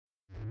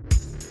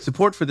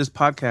Support for this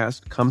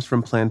podcast comes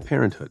from Planned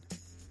Parenthood.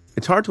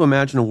 It's hard to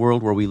imagine a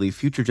world where we leave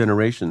future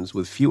generations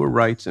with fewer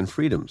rights and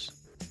freedoms.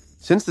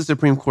 Since the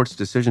Supreme Court's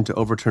decision to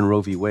overturn Roe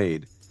v.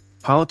 Wade,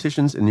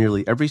 politicians in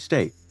nearly every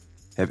state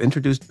have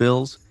introduced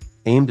bills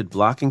aimed at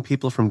blocking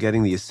people from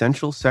getting the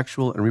essential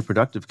sexual and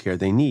reproductive care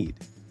they need,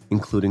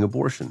 including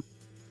abortion.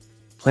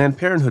 Planned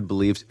Parenthood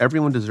believes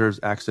everyone deserves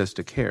access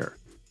to care,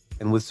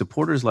 and with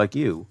supporters like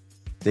you,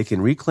 they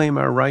can reclaim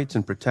our rights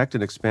and protect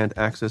and expand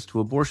access to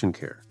abortion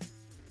care.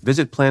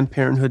 Visit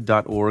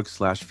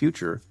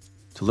PlannedParenthood.org/future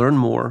to learn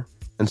more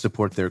and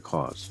support their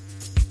cause.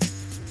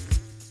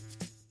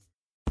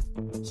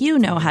 You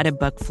know how to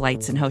book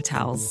flights and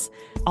hotels.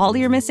 All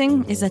you're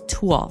missing is a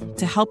tool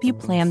to help you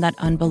plan that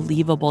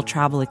unbelievable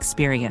travel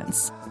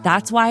experience.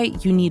 That's why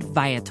you need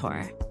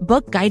Viator.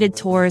 Book guided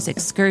tours,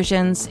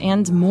 excursions,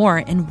 and more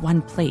in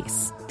one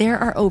place. There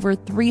are over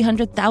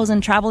 300,000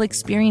 travel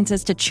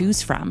experiences to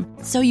choose from,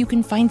 so you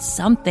can find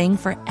something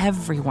for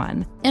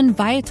everyone. And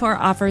Viator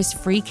offers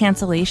free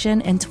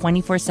cancellation and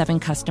 24/7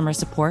 customer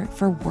support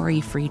for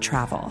worry-free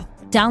travel.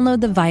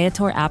 Download the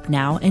Viator app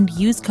now and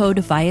use code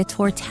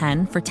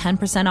Viator10 for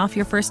 10% off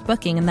your first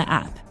booking in the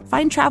app.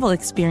 Find travel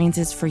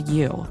experiences for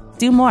you.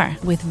 Do more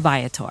with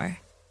Viator.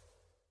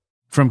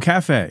 From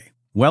Cafe,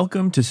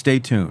 welcome to Stay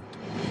Tuned.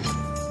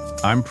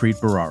 I'm Preet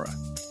Bharara.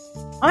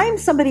 I'm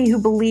somebody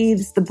who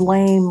believes the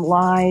blame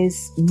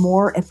lies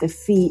more at the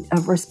feet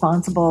of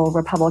responsible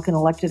Republican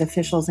elected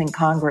officials in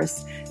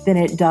Congress than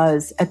it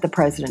does at the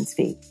president's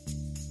feet.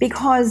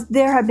 Because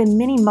there have been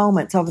many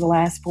moments over the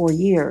last 4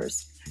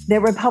 years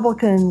that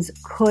Republicans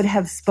could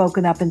have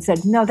spoken up and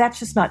said, no, that's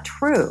just not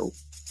true.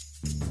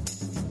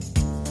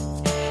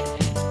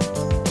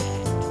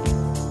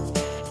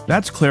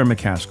 That's Claire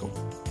McCaskill.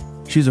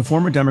 She's a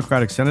former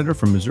Democratic senator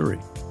from Missouri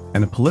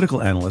and a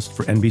political analyst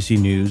for NBC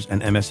News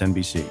and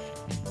MSNBC.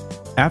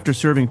 After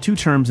serving 2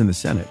 terms in the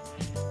Senate,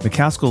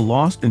 McCaskill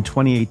lost in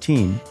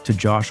 2018 to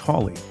Josh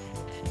Hawley,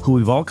 who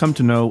we've all come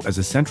to know as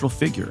a central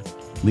figure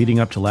leading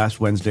up to last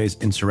Wednesday's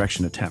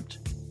insurrection attempt.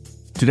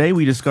 Today,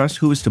 we discuss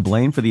who is to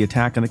blame for the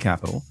attack on the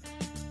Capitol,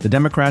 the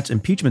Democrats'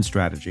 impeachment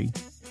strategy,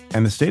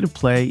 and the state of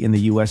play in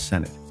the U.S.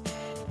 Senate.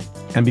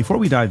 And before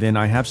we dive in,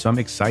 I have some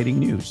exciting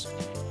news.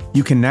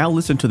 You can now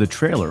listen to the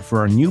trailer for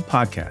our new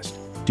podcast,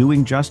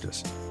 Doing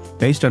Justice,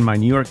 based on my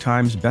New York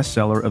Times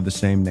bestseller of the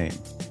same name.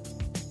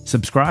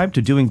 Subscribe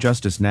to Doing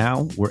Justice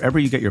now, wherever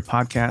you get your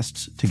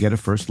podcasts, to get a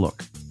first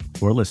look.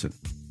 Or listen.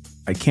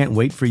 I can't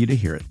wait for you to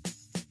hear it.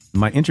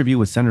 My interview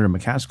with Senator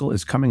McCaskill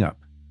is coming up.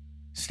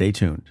 Stay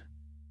tuned.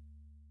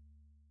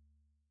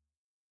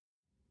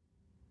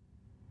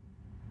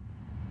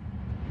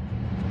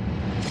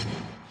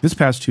 This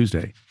past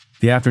Tuesday,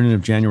 the afternoon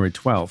of January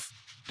 12th,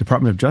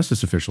 Department of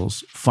Justice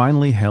officials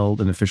finally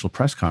held an official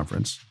press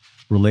conference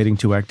relating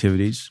to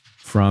activities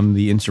from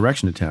the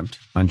insurrection attempt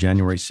on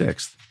January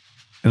 6th.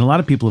 And a lot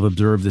of people have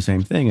observed the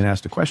same thing and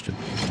asked a question.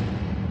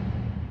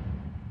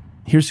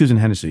 Here's Susan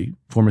Hennessy,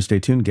 former Stay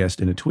Tuned guest,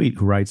 in a tweet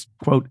who writes,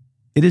 quote,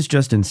 "It is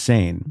just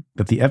insane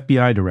that the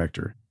FBI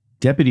director,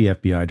 deputy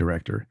FBI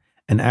director,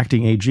 and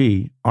acting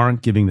AG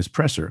aren't giving this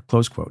presser,"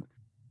 close quote.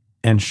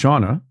 And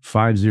Shauna,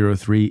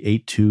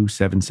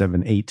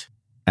 503-82778,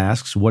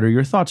 asks, what are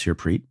your thoughts here,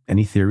 Preet?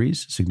 Any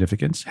theories,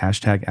 significance?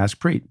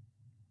 #AskPreet.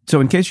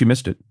 So in case you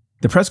missed it,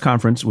 the press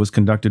conference was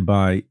conducted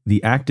by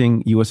the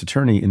acting U.S.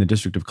 Attorney in the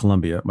District of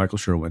Columbia, Michael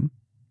Sherwin,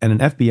 and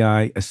an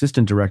FBI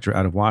Assistant Director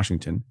out of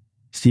Washington,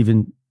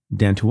 Stephen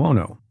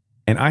D'Antuono.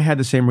 And I had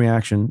the same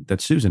reaction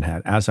that Susan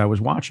had as I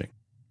was watching.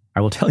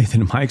 I will tell you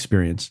that in my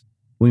experience,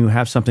 when you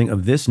have something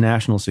of this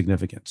national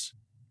significance,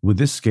 with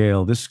this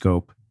scale, this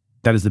scope,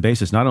 that is the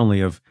basis not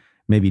only of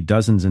maybe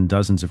dozens and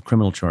dozens of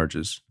criminal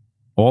charges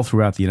all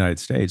throughout the United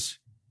States,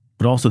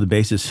 but also the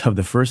basis of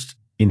the first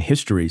in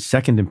history,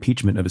 second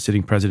impeachment of a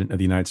sitting president of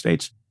the United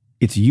States.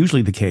 It's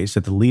usually the case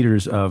that the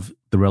leaders of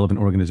the relevant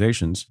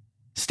organizations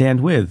stand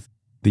with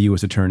the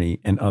U.S. Attorney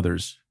and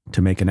others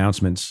to make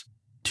announcements,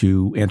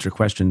 to answer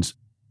questions.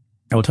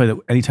 I will tell you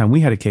that anytime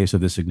we had a case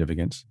of this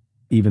significance,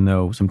 even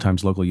though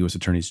sometimes local U.S.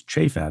 attorneys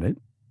chafe at it,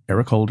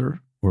 Eric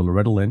Holder or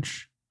Loretta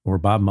Lynch or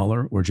Bob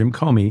Mueller or Jim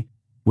Comey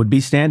would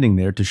be standing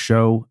there to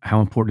show how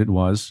important it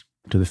was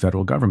to the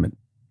federal government.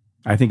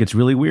 I think it's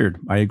really weird,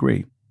 I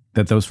agree,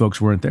 that those folks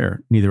weren't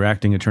there, neither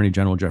acting Attorney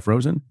General Jeff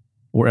Rosen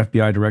or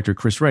FBI Director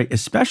Chris Wray,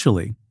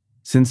 especially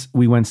since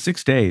we went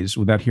 6 days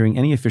without hearing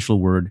any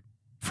official word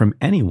from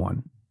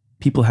anyone.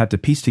 People had to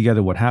piece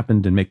together what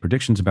happened and make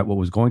predictions about what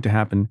was going to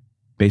happen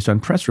based on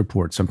press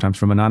reports, sometimes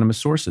from anonymous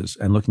sources,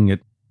 and looking at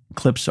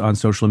clips on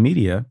social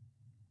media.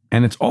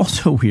 And it's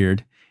also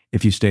weird,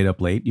 if you stayed up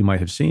late, you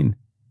might have seen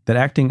that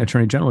acting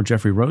Attorney General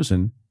Jeffrey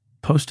Rosen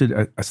posted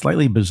a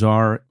slightly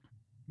bizarre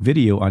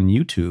video on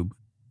YouTube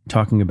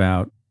talking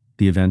about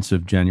the events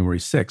of January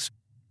 6th.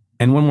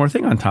 And one more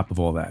thing on top of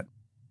all that,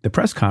 the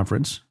press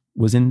conference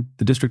was in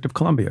the District of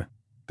Columbia.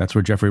 That's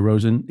where Jeffrey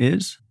Rosen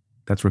is.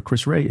 That's where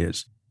Chris Wray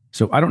is.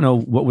 So I don't know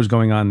what was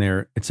going on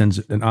there. It sends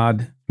an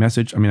odd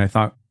message. I mean, I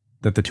thought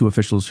that the two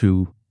officials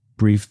who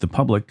briefed the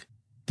public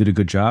did a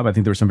good job. I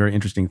think there were some very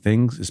interesting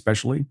things,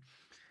 especially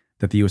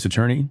that the U.S.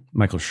 Attorney,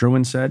 Michael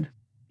Sherwin, said.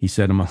 He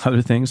said, among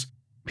other things,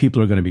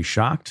 people are going to be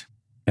shocked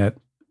at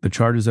the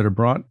charges that are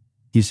brought.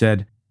 He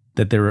said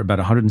that there are about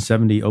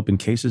 170 open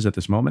cases at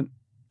this moment,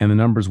 and the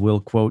numbers will,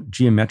 quote,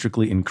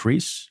 geometrically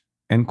increase,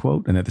 end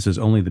quote, and that this is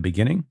only the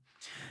beginning.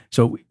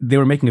 So they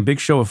were making a big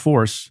show of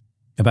force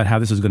about how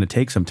this is going to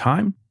take some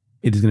time.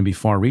 It is going to be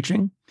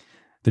far-reaching.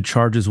 The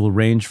charges will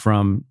range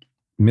from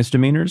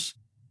misdemeanors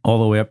all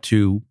the way up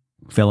to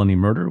felony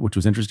murder, which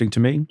was interesting to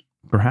me,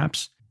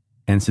 perhaps,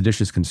 and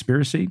seditious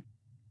conspiracy.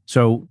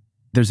 So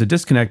there's a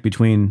disconnect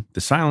between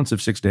the silence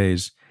of 6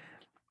 days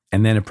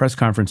and then a press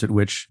conference at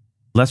which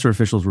lesser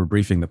officials were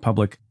briefing the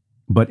public,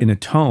 but in a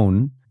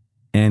tone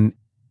and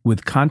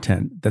with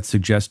content that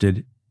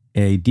suggested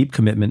a deep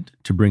commitment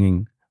to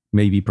bringing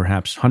maybe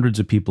perhaps hundreds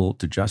of people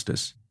to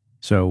justice.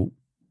 So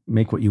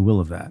make what you will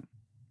of that.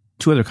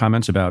 Two other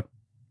comments about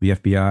the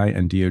FBI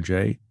and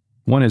DOJ.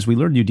 One is we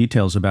learned new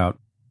details about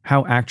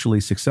how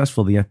actually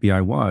successful the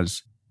FBI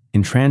was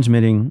in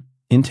transmitting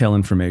intel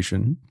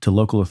information to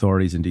local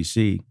authorities in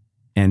D.C.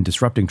 and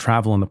disrupting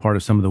travel on the part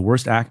of some of the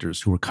worst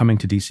actors who were coming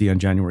to D.C. on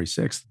January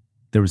 6th.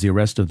 There was the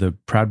arrest of the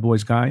Proud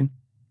Boys guy,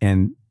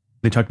 and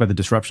they talked about the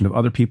disruption of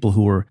other people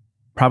who were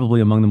probably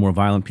among the more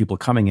violent people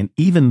coming. And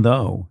even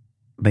though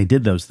they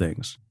did those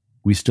things,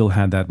 we still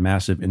had that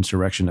massive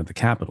insurrection at the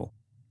Capitol.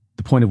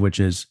 The point of which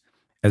is,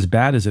 as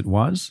bad as it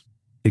was,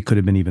 it could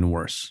have been even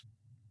worse.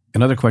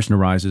 Another question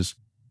arises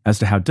as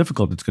to how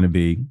difficult it's going to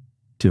be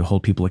to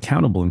hold people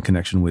accountable in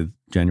connection with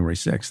January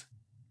 6th.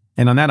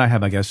 And on that, I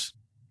have, I guess,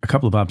 a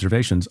couple of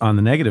observations. On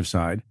the negative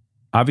side,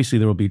 obviously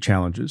there will be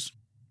challenges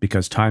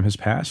because time has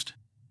passed.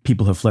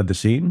 People have fled the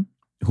scene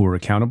who are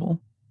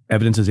accountable.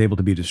 Evidence is able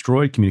to be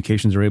destroyed.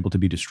 Communications are able to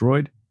be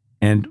destroyed.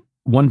 And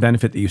one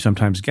benefit that you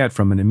sometimes get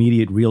from an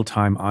immediate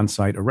real-time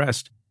on-site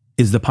arrest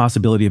is the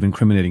possibility of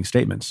incriminating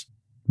statements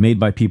made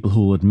by people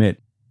who will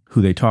admit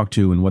who they talked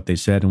to and what they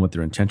said and what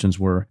their intentions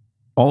were.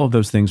 All of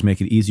those things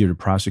make it easier to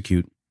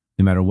prosecute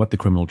no matter what the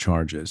criminal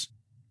charge is.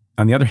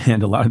 On the other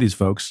hand, a lot of these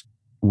folks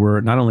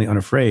were not only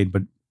unafraid,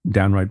 but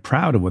downright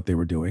proud of what they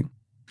were doing.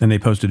 And they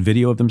posted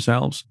video of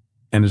themselves.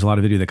 And there's a lot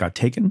of video that got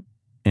taken.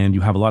 And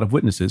you have a lot of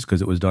witnesses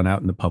because it was done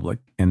out in the public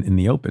and in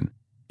the open.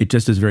 It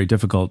just is very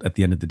difficult at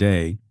the end of the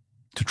day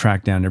to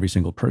track down every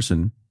single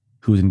person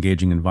who's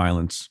engaging in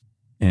violence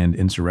and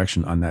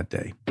insurrection on that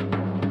day.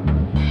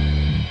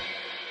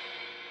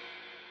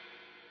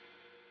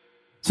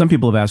 Some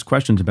people have asked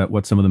questions about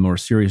what some of the more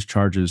serious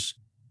charges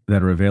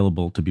that are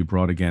available to be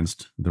brought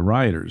against the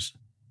rioters.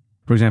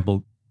 For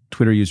example,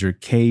 Twitter user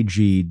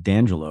KG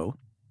D'Angelo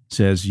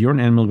says, "Your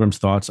and Ann Milgram's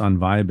thoughts on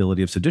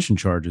viability of sedition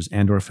charges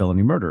and or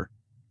felony murder.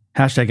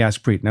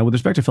 #AskPreet. Now, with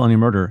respect to felony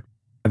murder,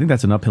 I think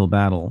that's an uphill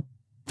battle.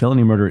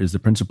 Felony murder is the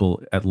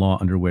principle at law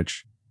under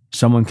which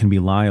someone can be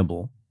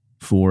liable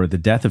for the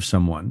death of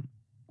someone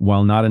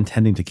while not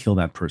intending to kill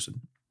that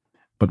person,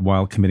 but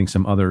while committing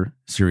some other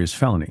serious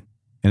felony.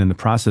 And in the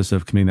process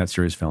of committing that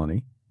serious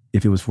felony,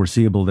 if it was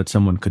foreseeable that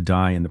someone could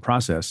die in the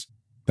process,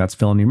 that's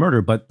felony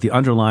murder, but the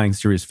underlying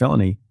serious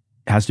felony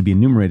has to be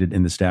enumerated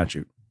in the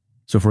statute.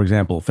 So, for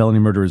example, felony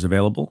murder is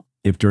available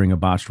if during a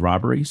botched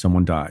robbery,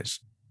 someone dies,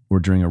 or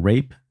during a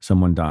rape,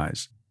 someone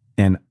dies.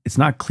 And it's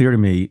not clear to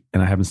me,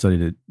 and I haven't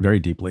studied it very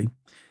deeply,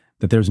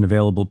 that there's an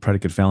available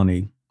predicate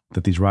felony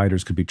that these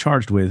rioters could be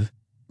charged with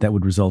that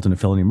would result in a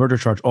felony murder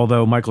charge.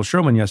 Although Michael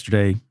Sherwin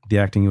yesterday, the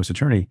acting U.S.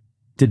 attorney,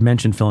 did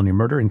mention felony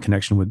murder in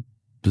connection with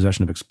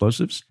possession of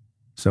explosives.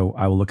 So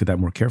I will look at that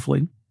more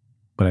carefully.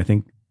 But I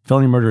think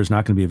felony murder is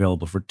not going to be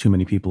available for too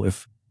many people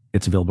if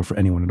it's available for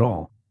anyone at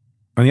all.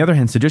 On the other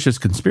hand, seditious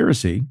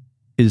conspiracy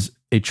is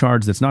a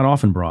charge that's not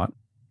often brought.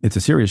 It's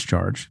a serious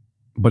charge,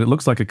 but it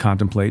looks like it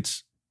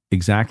contemplates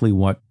exactly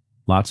what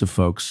lots of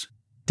folks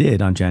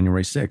did on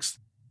January 6th.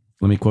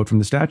 Let me quote from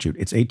the statute.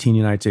 It's 18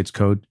 United States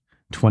Code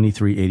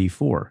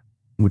 2384,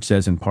 which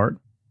says in part,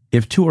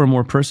 "If two or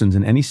more persons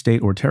in any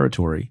state or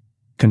territory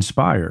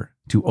conspire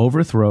to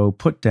overthrow,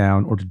 put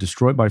down, or to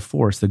destroy by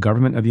force the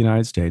government of the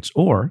United States,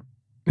 or,"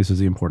 this is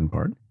the important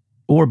part,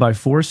 "or by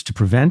force to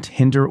prevent,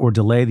 hinder, or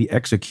delay the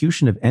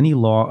execution of any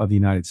law of the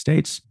United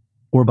States,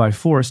 or by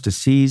force to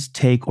seize,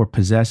 take, or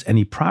possess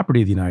any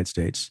property of the United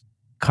States,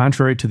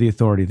 contrary to the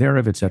authority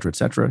thereof,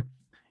 etc.,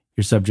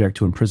 you're subject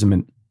to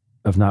imprisonment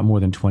of not more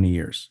than 20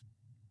 years.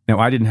 Now,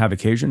 I didn't have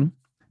occasion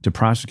to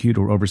prosecute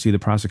or oversee the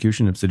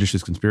prosecution of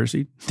seditious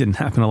conspiracy. It didn't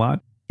happen a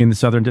lot in the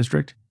Southern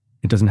District.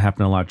 It doesn't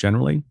happen a lot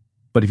generally.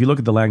 But if you look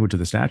at the language of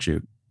the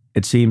statute,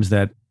 it seems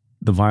that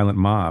the violent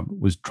mob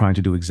was trying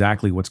to do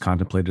exactly what's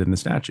contemplated in the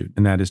statute,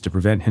 and that is to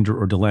prevent, hinder,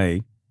 or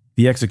delay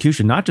the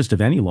execution not just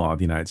of any law of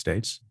the United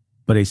States,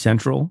 but a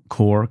central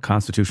core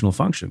constitutional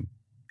function,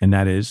 and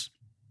that is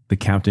the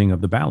counting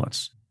of the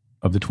ballots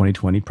of the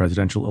 2020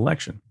 presidential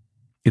election.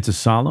 It's a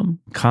solemn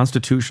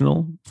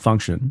constitutional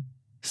function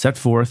set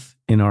forth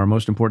in our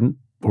most important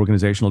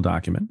organizational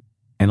document,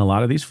 and a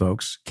lot of these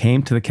folks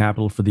came to the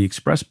Capitol for the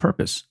express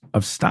purpose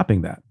of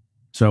stopping that.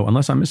 So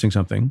unless I'm missing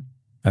something,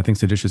 I think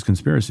seditious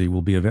conspiracy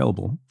will be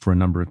available for a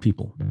number of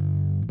people.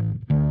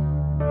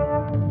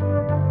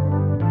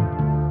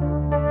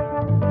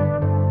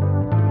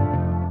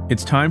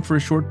 It's time for a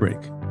short break.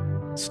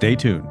 Stay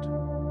tuned.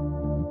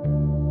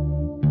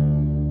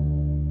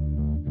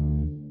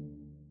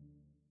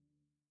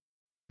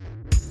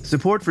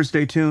 Support for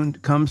Stay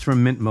Tuned comes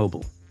from Mint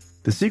Mobile.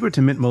 The secret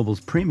to Mint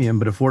Mobile's premium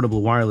but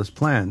affordable wireless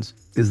plans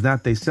is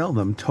that they sell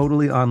them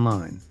totally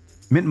online.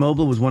 Mint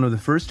Mobile was one of the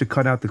first to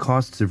cut out the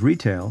costs of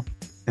retail,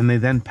 and they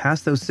then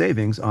pass those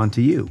savings on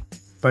to you.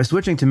 By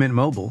switching to Mint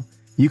Mobile,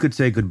 you could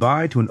say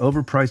goodbye to an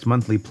overpriced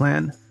monthly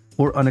plan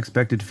or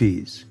unexpected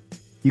fees.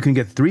 You can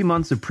get 3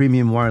 months of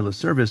premium wireless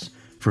service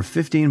for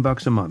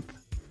 $15 a month.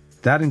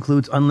 That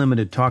includes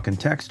unlimited talk and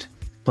text,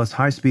 plus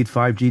high-speed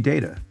 5G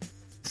data.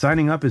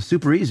 Signing up is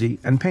super easy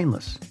and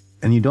painless,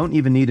 and you don't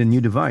even need a new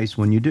device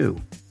when you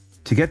do.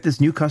 To get this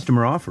new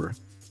customer offer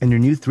and your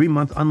new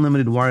 3-month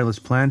unlimited wireless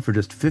plan for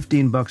just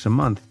 $15 a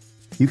month,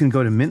 you can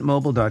go to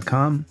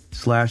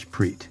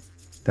mintmobile.com/Preet.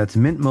 That's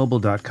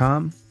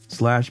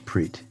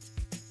mintmobile.com/Preet.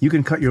 You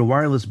can cut your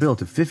wireless bill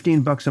to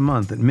 $15 a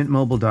month at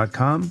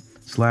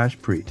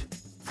mintmobile.com/Preet.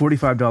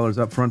 $45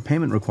 upfront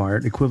payment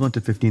required, equivalent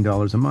to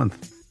 $15 a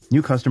month.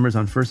 New customers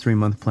on first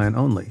 3-month plan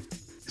only.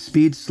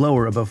 Speed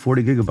slower above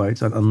 40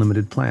 gigabytes on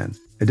unlimited plan.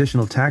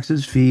 Additional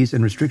taxes, fees,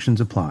 and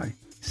restrictions apply.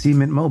 See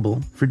Mint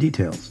Mobile for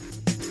details.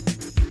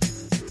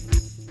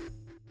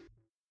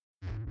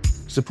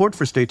 Support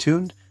for Stay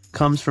Tuned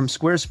comes from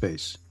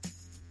Squarespace.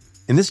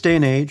 In this day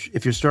and age,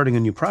 if you're starting a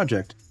new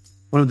project,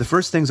 one of the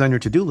first things on your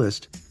to-do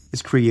list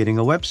is creating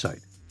a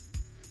website.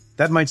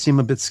 That might seem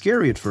a bit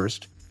scary at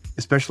first,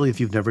 especially if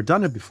you've never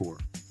done it before.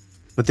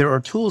 But there are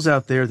tools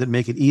out there that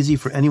make it easy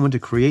for anyone to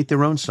create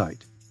their own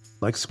site,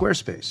 like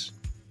Squarespace.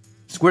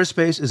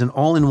 Squarespace is an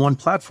all-in-one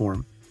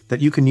platform that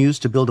you can use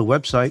to build a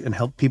website and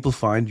help people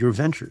find your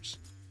ventures.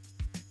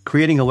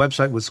 Creating a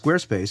website with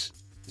Squarespace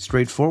is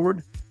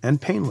straightforward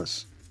and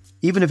painless,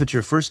 even if it's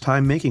your first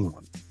time making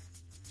one.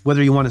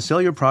 Whether you want to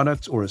sell your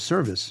products or a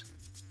service,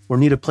 or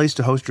need a place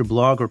to host your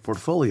blog or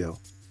portfolio,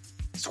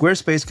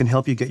 Squarespace can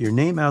help you get your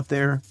name out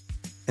there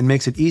and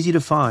makes it easy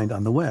to find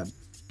on the web.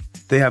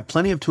 They have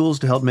plenty of tools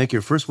to help make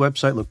your first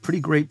website look pretty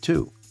great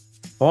too,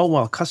 all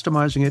while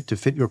customizing it to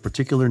fit your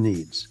particular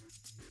needs.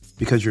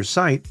 Because your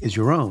site is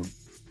your own,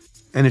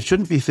 and it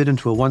shouldn't be fit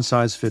into a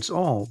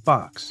one-size-fits-all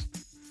box.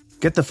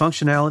 Get the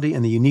functionality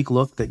and the unique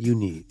look that you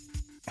need.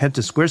 Head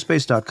to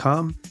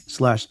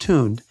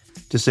squarespace.com/tuned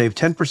to save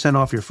 10%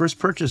 off your first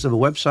purchase of a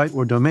website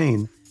or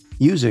domain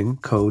using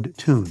code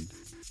TUNED.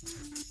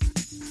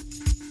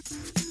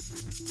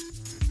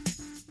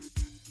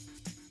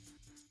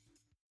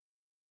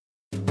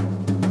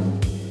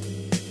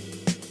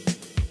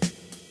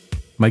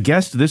 My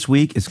guest this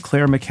week is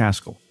Claire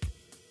McCaskill.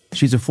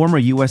 She's a former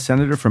U.S.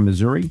 Senator from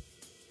Missouri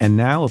and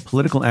now a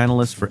political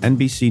analyst for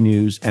NBC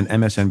News and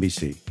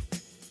MSNBC.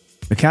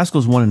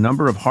 McCaskill's won a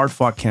number of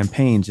hard-fought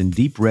campaigns in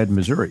deep red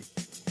Missouri,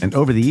 and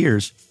over the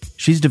years,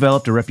 she's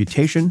developed a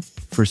reputation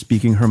for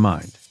speaking her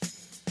mind.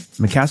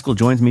 McCaskill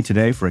joins me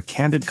today for a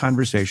candid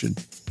conversation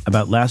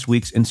about last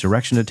week's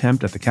insurrection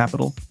attempt at the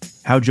Capitol,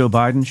 how Joe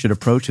Biden should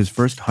approach his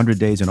first 100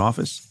 days in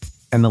office,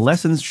 and the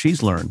lessons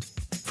she's learned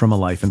from a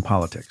life in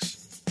politics.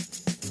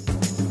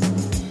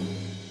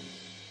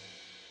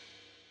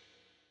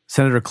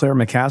 Senator Claire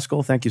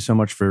McCaskill, thank you so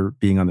much for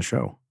being on the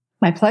show.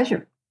 My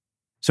pleasure.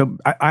 So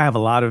I have a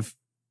lot of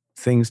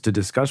things to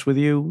discuss with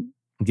you,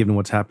 given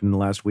what's happened in the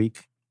last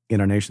week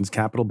in our nation's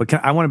capital. But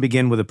I want to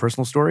begin with a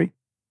personal story,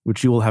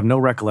 which you will have no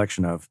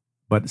recollection of.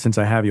 But since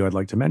I have you, I'd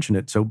like to mention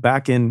it. So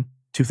back in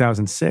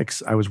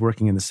 2006, I was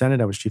working in the Senate.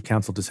 I was chief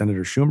counsel to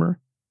Senator Schumer.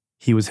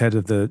 He was head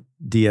of the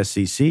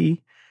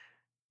DSCC.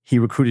 He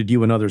recruited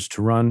you and others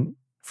to run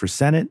for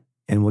Senate,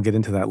 and we'll get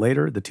into that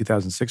later. The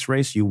 2006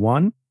 race, you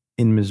won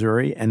in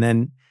Missouri. And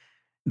then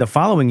the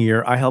following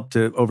year, I helped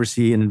to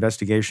oversee an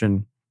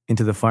investigation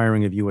into the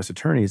firing of U.S.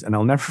 attorneys. And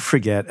I'll never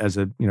forget, as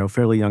a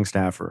fairly young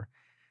staffer,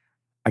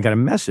 I got a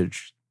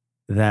message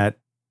that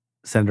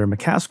Senator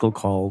McCaskill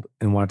called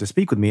and wanted to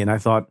speak with me. And I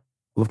thought,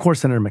 well, of course,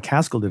 Senator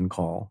McCaskill didn't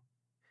call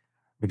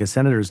because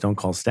senators don't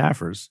call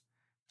staffers.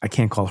 I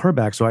can't call her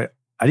back. So I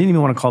didn't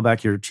even want to call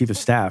back your chief of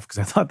staff because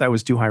I thought that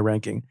was too high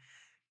ranking.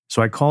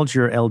 So I called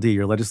your LD,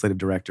 your legislative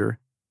director.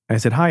 I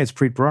said, hi, it's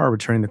Preet Brar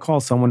returning the call.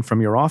 Someone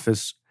from your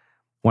office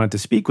wanted to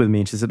speak with me.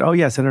 And she said, oh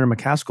yeah, Senator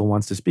McCaskill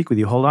wants to speak with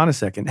you. Hold on a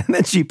second. And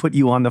then she put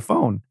you on the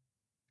phone.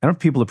 I don't know if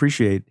people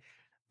appreciate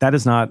that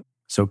is not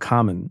so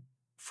common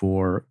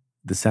for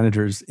the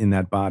senators in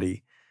that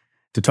body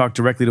to talk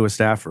directly to a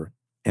staffer.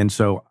 And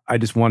so I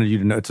just wanted you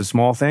to know it's a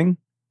small thing,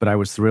 but I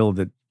was thrilled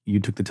that you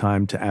took the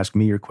time to ask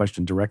me your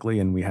question directly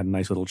and we had a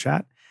nice little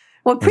chat.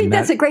 Well, Preet,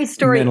 that's a great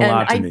story. And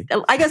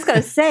I just got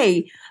to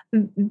say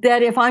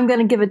that if I'm going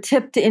to give a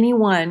tip to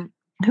anyone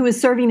who is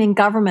serving in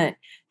government,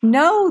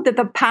 know that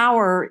the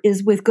power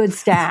is with good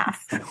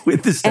staff.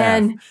 With the staff.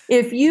 And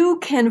if you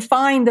can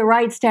find the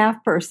right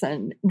staff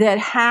person that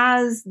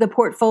has the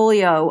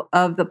portfolio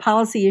of the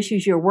policy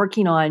issues you're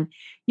working on,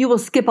 you will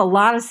skip a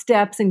lot of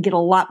steps and get a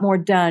lot more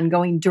done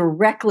going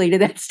directly to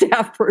that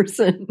staff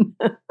person.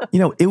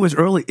 It was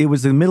early. It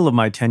was the middle of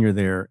my tenure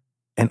there.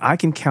 And I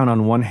can count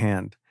on one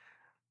hand.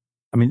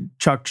 I mean,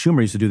 Chuck Schumer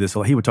used to do this.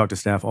 He would talk to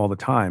staff all the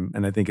time.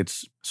 And I think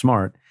it's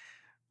smart.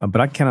 But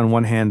I count on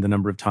one hand the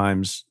number of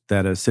times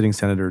that a sitting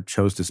senator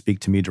chose to speak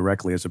to me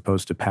directly as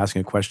opposed to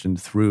passing a question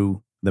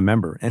through the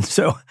member. And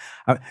so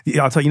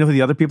I'll tell you, who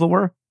the other people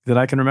were that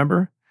I can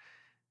remember?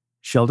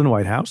 Sheldon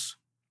Whitehouse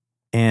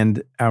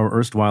and our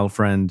erstwhile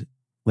friend,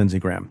 Lindsey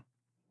Graham.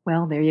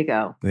 Well, there you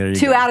go. There you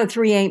 2 go. out of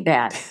 3 ain't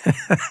bad.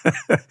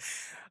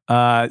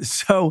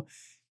 So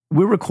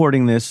we're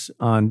recording this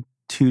on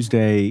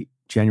Tuesday,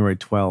 January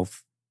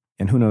 12th,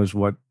 and who knows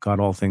what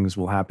God all things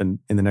will happen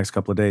in the next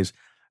couple of days.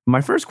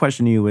 My first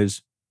question to you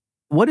is,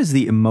 what is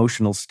the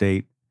emotional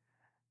state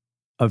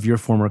of your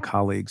former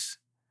colleagues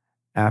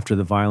after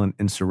the violent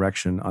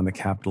insurrection on the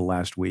Capitol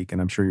last week?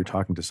 And I'm sure you're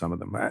talking to some of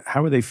them.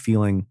 How are they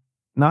feeling,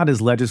 not as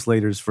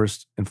legislators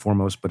first and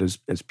foremost, but as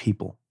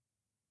people?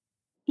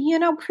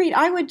 Preet,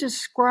 I would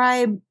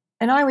describe,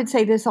 and I would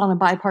say this on a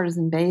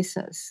bipartisan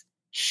basis,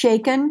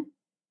 shaken,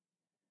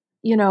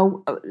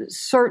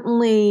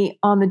 certainly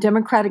on the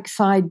Democratic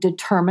side,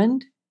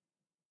 determined.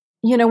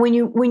 When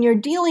you're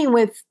dealing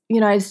with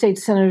United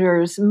States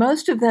senators,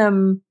 most of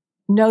them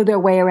know their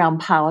way around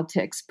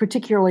politics,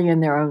 particularly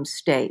in their own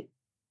state.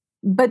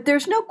 But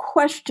there's no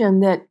question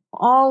that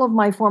all of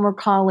my former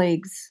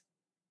colleagues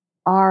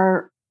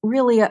are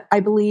really, I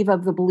believe,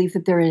 of the belief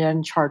that they're in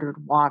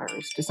uncharted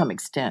waters to some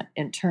extent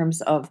in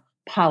terms of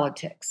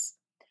politics,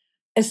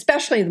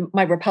 especially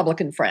my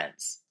Republican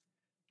friends,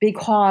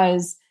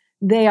 because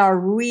they are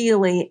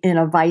really in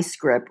a vice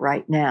grip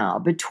right now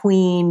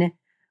between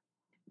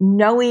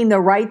knowing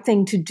the right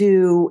thing to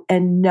do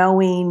and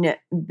knowing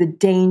the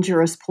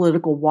dangerous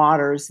political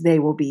waters they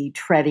will be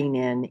treading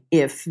in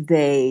if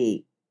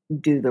they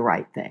do the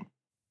right thing.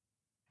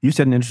 You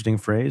said an interesting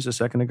phrase a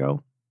second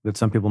ago that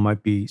some people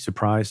might be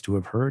surprised to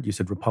have heard. You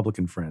said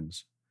Republican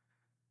friends.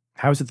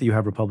 How is it that you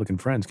have Republican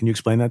friends? Can you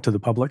explain that to the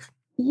public?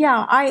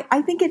 Yeah,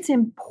 I think it's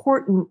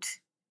important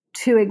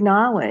to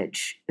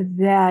acknowledge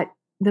that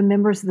the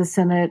members of the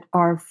Senate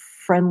are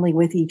friendly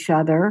with each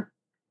other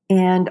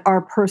and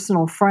are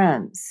personal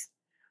friends.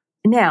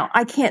 Now,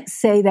 I can't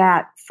say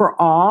that for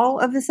all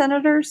of the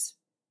senators.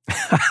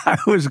 I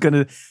was going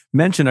to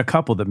mention a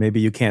couple that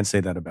maybe you can't say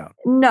that about.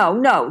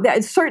 No.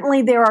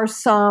 Certainly there are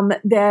some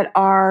that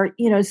are,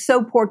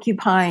 so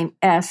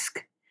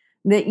porcupine-esque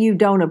that you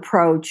don't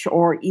approach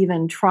or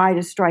even try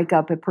to strike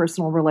up a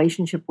personal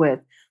relationship with.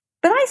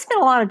 But I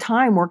spent a lot of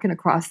time working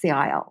across the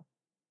aisle.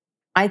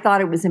 I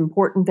thought it was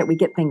important that we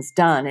get things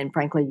done. And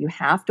frankly, you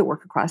have to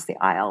work across the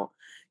aisle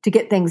to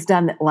get things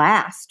done that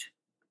last,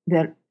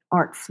 that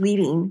aren't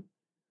fleeting.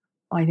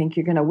 I think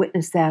you're going to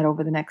witness that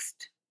over the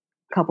next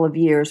couple of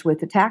years with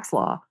the tax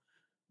law.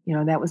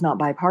 That was not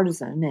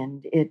bipartisan,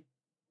 and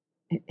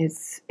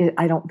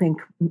I don't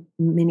think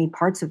many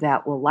parts of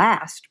that will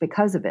last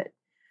because of it.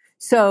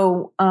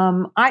 So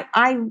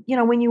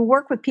when you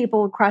work with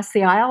people across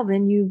the aisle,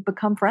 then you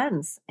become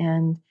friends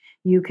and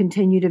you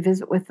continue to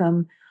visit with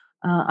them.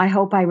 I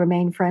hope I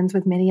remain friends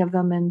with many of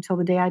them until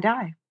the day I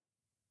die.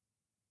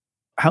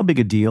 How big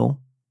a deal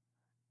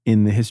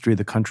in the history of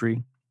the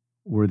country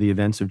were the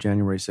events of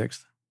January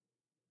 6th?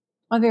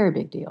 A very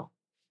big deal.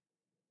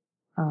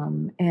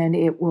 And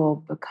it will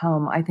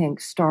become, I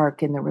think,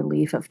 stark in the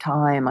relief of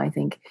time. I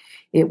think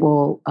it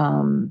will,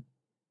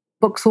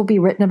 books will be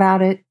written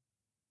about it.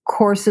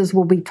 Courses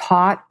will be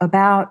taught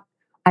about,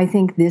 I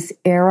think, this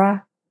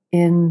era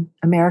in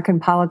American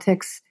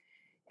politics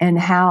and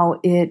how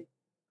it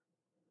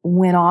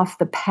went off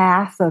the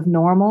path of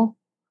normal.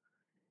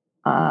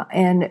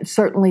 And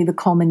certainly the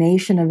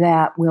culmination of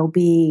that will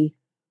be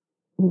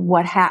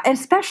what happened,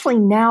 especially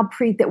now,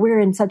 Preet, that we're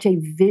in such a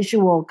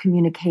visual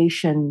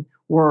communication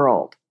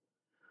world.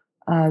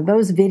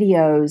 Those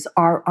videos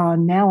are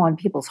now on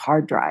people's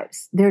hard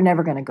drives. They're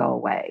never going to go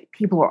away.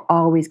 People are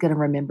always going to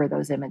remember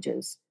those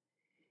images.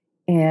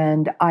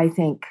 And I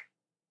think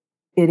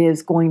it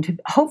is going to,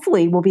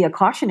 hopefully, will be a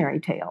cautionary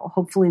tale.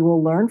 Hopefully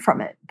we'll learn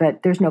from it.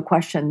 But there's no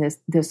question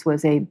this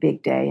was a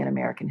big day in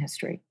American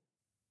history.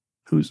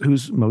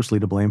 Who's mostly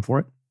to blame for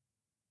it?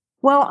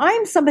 Well,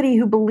 I'm somebody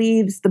who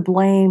believes the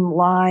blame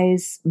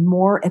lies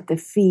more at the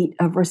feet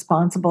of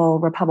responsible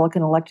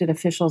Republican elected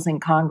officials in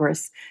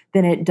Congress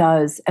than it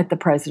does at the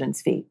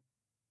president's feet.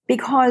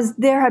 Because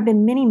there have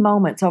been many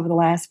moments over the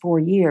last 4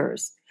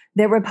 years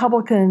that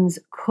Republicans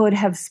could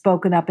have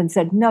spoken up and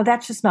said, no,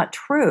 that's just not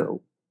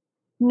true.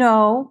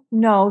 No,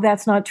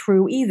 that's not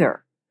true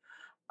either.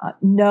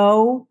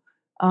 We're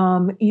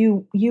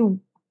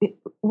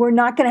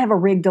not going to have a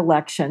rigged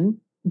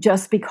election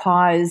just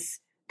because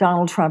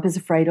Donald Trump is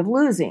afraid of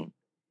losing.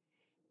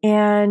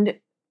 And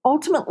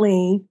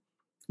ultimately,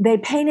 they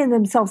painted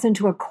themselves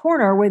into a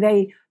corner where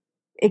they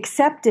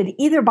accepted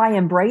either by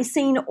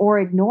embracing or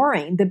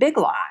ignoring the big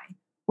lie,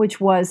 which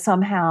was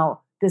somehow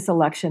this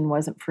election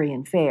wasn't free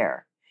and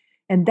fair.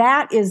 And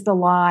that is the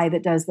lie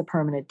that does the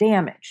permanent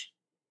damage.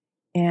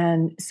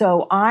 And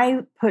so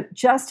I put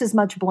just as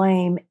much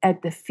blame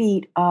at the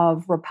feet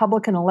of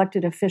Republican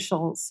elected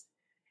officials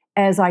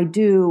as I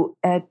do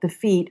at the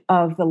feet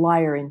of the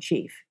liar in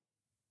chief.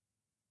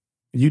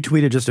 You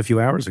tweeted just a few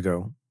hours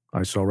ago,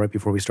 I saw right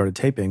before we started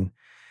taping,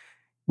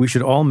 we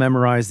should all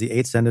memorize the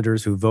 8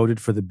 senators who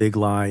voted for the big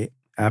lie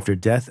after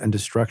death and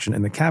destruction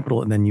in the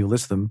Capitol, and then you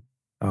list them,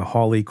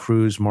 Hawley,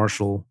 Cruz,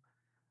 Marshall,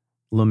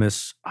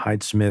 Loomis,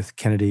 Hyde-Smith,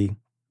 Kennedy,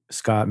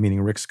 Scott,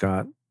 meaning Rick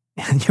Scott,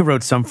 and you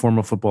wrote some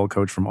former football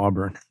coach from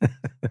Auburn.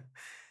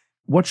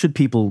 What should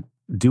people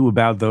do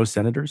about those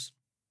senators?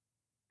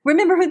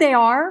 Remember who they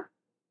are.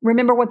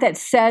 Remember what that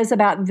says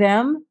about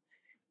them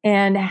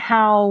and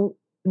how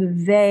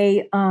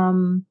they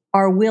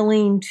are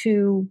willing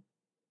to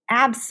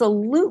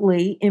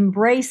absolutely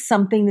embrace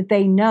something that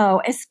they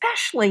know,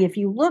 especially if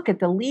you look at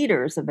the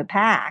leaders of the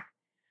pack,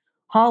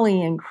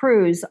 Hawley and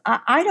Cruz.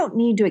 I don't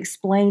need to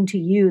explain to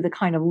you the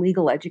kind of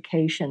legal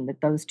education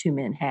that those two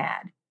men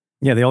had.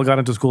 Yeah, they all got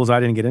into schools I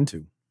didn't get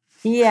into.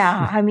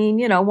 Yeah, I mean,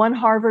 one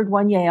Harvard,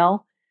 one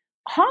Yale.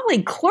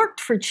 Hawley clerked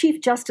for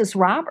Chief Justice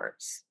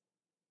Roberts.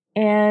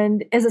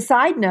 And as a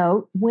side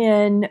note,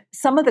 when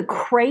some of the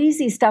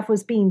crazy stuff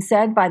was being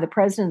said by the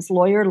president's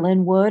lawyer,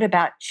 Lynn Wood,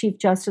 about Chief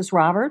Justice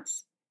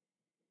Roberts,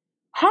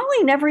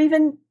 Hawley never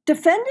even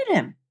defended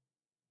him,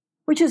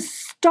 which is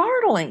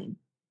startling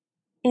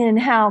in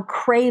how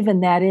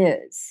craven that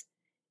is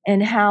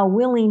and how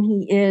willing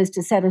he is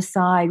to set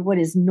aside what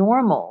is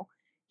normal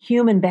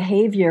human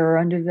behavior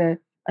under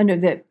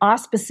the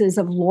auspices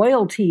of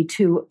loyalty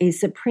to a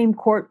Supreme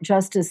Court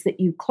justice that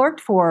you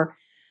clerked for,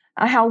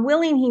 how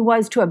willing he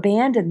was to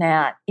abandon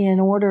that in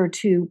order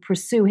to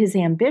pursue his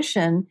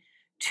ambition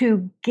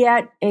to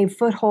get a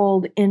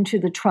foothold into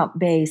the Trump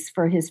base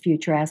for his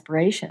future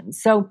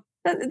aspirations. So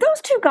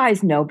those two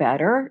guys know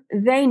better.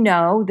 They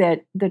know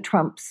that the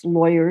Trump's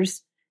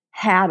lawyers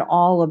had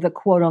all of the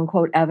quote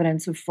unquote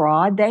evidence of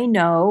fraud. They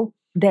know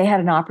they had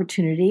an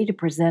opportunity to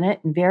present it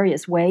in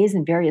various ways,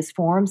 in various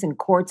forms, in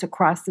courts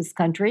across this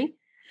country,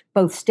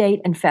 both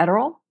state and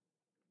federal.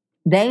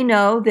 They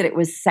know that it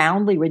was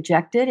soundly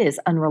rejected as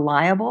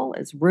unreliable,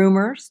 as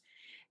rumors,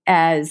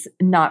 as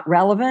not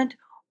relevant,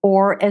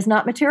 or as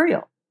not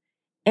material.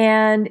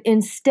 And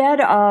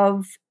instead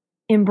of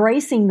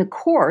embracing the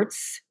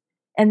courts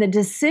and the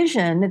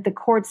decision that the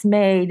courts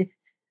made,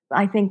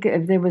 I think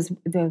there was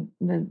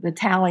the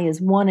tally is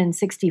 1 in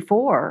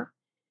 64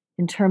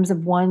 in terms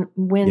of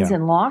wins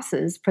and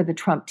losses for the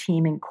Trump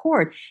team in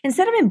court.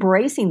 Instead of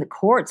embracing the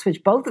courts,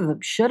 which both of them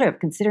should have,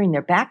 considering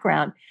their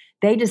background,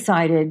 they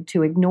decided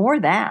to ignore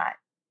that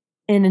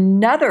in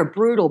another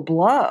brutal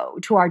blow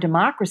to our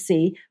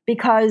democracy,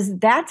 because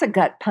that's a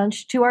gut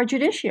punch to our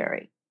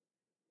judiciary.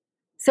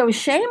 So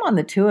shame on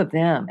the two of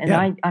them. And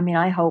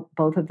I hope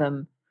both of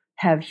them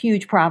have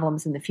huge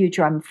problems in the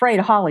future. I'm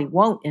afraid Hawley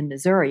won't in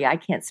Missouri. I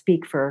can't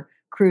speak for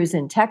Cruz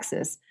in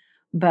Texas,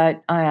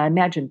 but I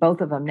imagine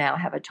both of them now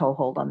have a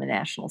toehold on the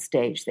national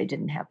stage they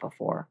didn't have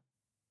before.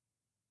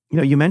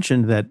 You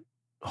mentioned that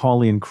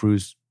Hawley and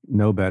Cruz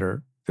know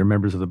better. They're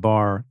members of the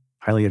bar,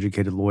 highly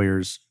educated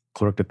lawyers,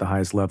 clerked at the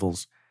highest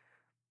levels.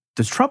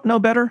 Does Trump know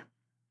better?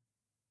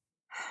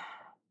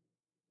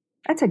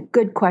 That's a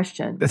good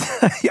question.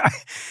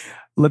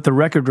 Let the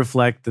record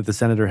reflect that the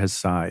senator has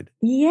sighed.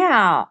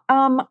 Yeah.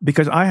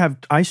 Because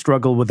I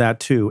struggle with that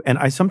too. And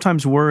I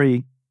sometimes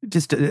worry,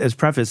 just as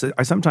preface,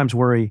 I sometimes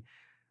worry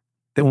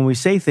that when we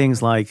say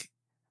things like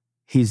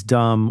he's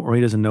dumb or he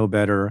doesn't know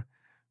better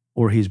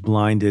or he's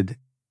blinded,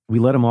 we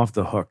let him off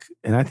the hook.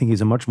 And I think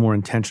he's a much more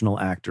intentional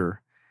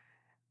actor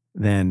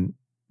than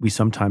we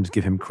sometimes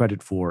give him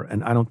credit for.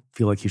 And I don't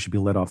feel like he should be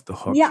let off the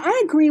hook. Yeah,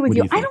 I agree with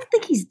you. I don't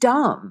think he's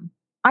dumb.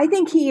 I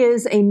think he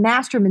is a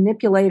master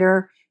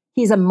manipulator.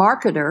 He's a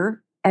marketer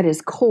at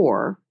his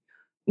core,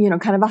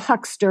 kind of a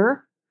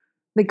huckster,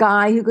 the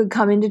guy who could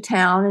come into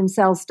town and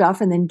sell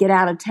stuff and then get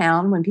out of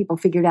town when people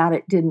figured out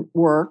it didn't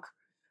work.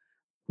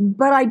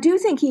 But I do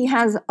think he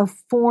has a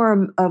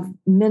form of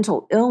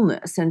mental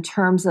illness in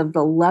terms of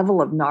the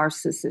level of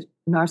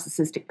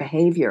narcissistic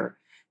behavior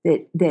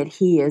that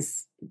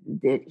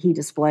he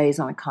displays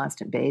on a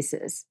constant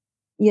basis.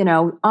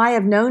 I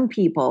have known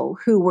people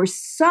who were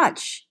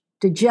such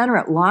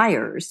degenerate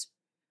liars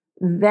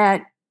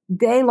that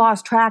they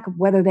lost track of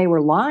whether they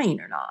were lying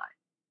or not.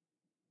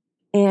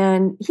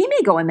 And he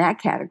may go in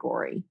that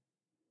category.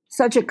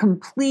 Such a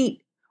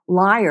complete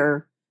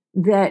liar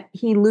that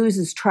he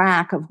loses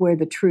track of where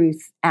the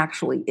truth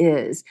actually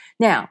is.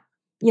 Now,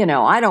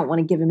 I don't want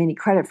to give him any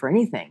credit for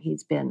anything.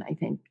 He's been, I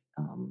think,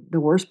 the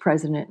worst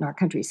president in our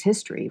country's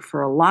history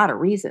for a lot of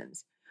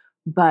reasons.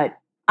 But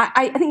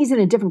I think he's in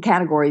a different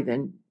category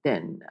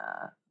than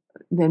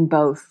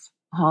both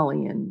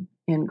Hawley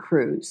and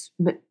Cruz.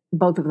 But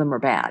both of them are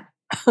bad.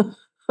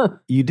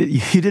 You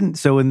didn't.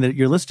 So in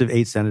your list of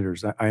 8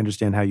 senators, I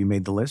understand how you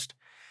made the list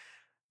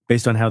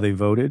based on how they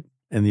voted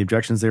and the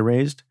objections they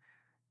raised.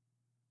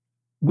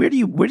 Where do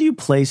you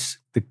place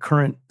the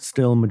current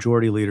still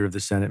majority leader of the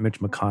Senate, Mitch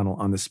McConnell,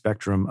 on the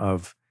spectrum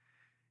of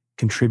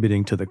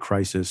contributing to the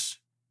crisis,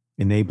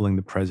 enabling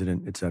the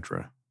president, et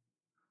cetera?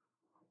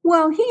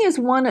 Well, he is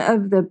one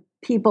of the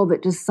people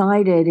that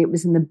decided it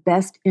was in the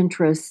best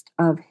interest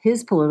of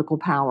his political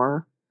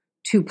power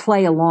to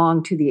play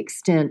along to the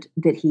extent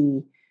that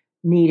he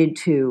needed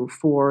to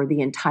for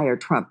the entire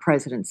Trump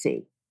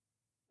presidency.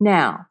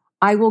 Now,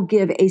 I will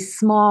give a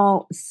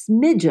small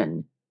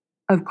smidgen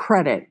of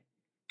credit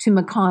to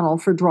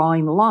McConnell for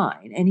drawing the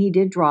line. And he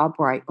did draw a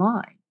bright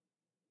line.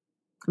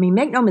 I mean,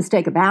 make no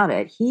mistake about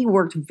it, he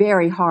worked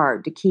very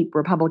hard to keep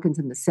Republicans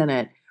in the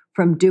Senate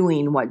from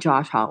doing what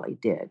Josh Hawley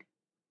did.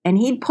 And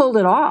he pulled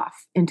it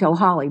off until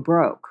Hawley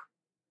broke.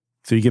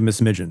 So you give him a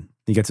smidgen.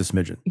 He gets a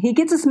smidgen. He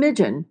gets a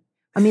smidgen.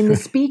 I mean, the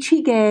speech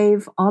he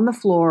gave on the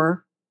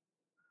floor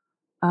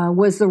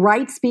was the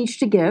right speech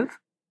to give.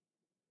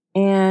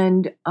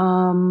 And,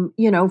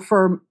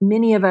 for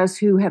many of us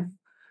who have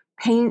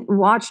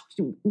watched,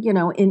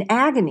 in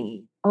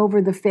agony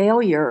over the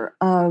failure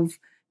of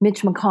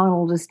Mitch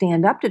McConnell to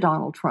stand up to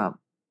Donald Trump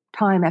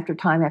time after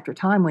time after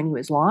time when he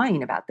was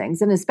lying about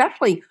things, and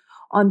especially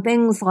on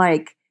things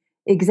like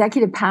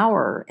executive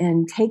power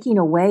and taking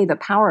away the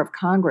power of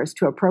Congress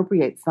to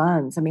appropriate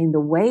funds. I mean, the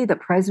way the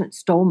president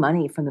stole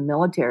money from the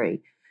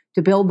military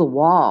to build the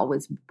wall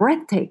was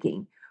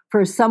breathtaking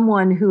for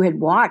someone who had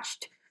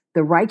watched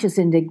the righteous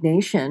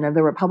indignation of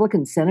the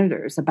Republican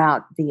senators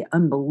about the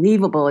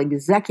unbelievable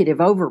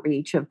executive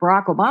overreach of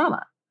Barack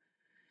Obama.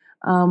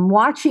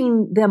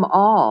 Watching them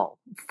all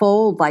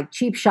fold like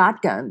cheap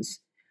shotguns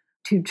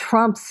to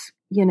Trump's,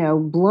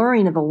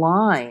 blurring of the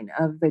line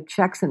of the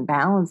checks and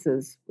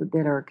balances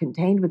that are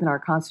contained within our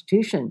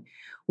Constitution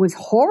was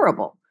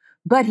horrible.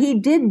 But he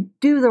did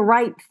do the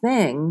right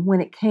thing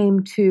when it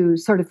came to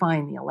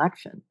certifying the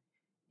election.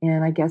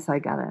 And I guess I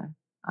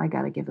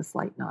gotta give a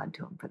slight nod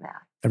to him for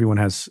that. Everyone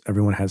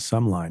has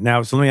some line.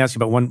 Now, so let me ask you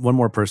about one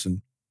more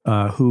person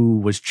who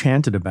was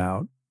chanted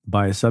about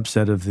by a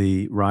subset of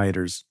the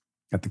rioters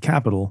at the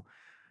Capitol,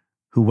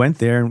 who went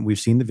there, and we've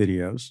seen the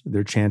videos.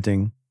 They're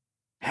chanting,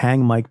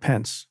 "Hang Mike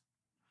Pence."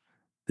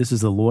 This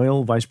is the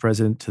loyal vice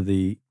president to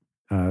the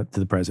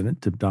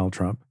president, to Donald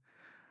Trump,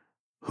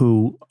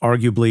 who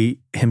arguably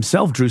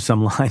himself drew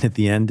some line at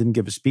the end, didn't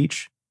give a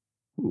speech.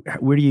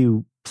 Where do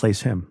you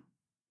place him?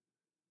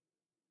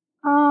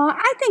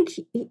 I think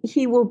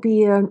he will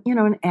be an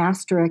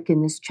asterisk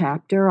in this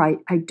chapter.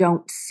 I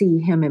don't see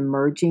him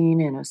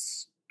emerging in a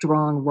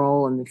strong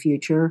role in the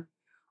future.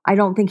 I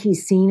don't think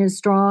he's seen as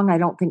strong. I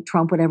don't think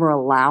Trump would ever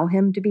allow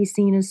him to be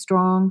seen as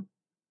strong.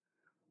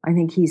 I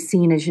think he's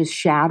seen as just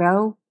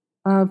shadow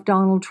of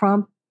Donald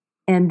Trump.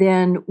 And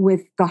then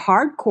with the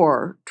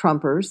hardcore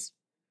Trumpers,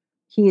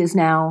 he is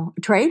now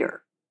a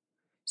traitor.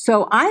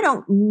 So I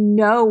don't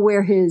know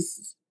where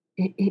his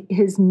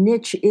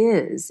niche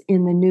is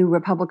in the new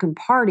Republican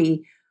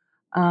Party.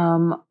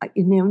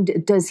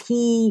 Does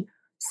he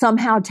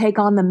somehow take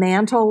on the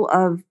mantle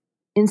of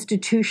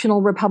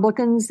institutional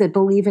Republicans that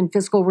believe in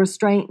fiscal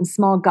restraint and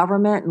small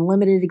government and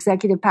limited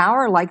executive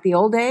power like the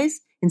old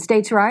days in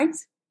states'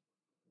 rights?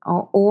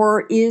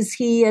 Or is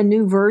he a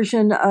new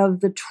version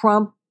of the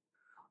Trump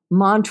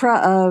mantra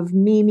of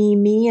me,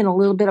 and a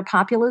little bit of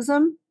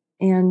populism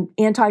and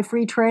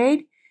anti-free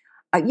trade?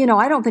 I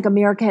don't think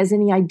America has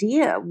any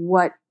idea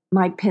what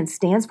Mike Pence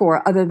stands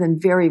for other than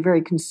very,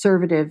 very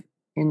conservative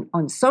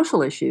on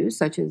social issues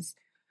such as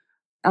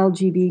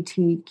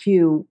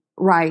LGBTQ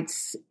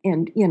rights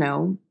and,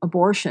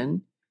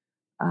 abortion.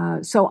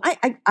 So I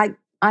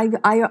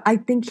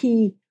think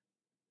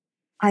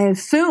I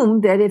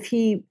assume that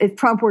if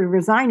Trump were to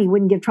resign, he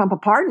wouldn't give Trump a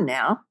pardon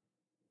now.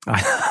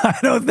 I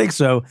don't think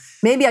so.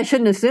 Maybe I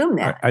shouldn't assume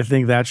that. I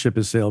think that ship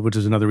has sailed, which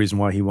is another reason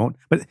why he won't.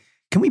 But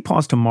can we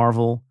pause to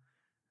marvel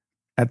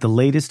at the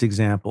latest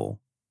example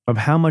of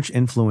how much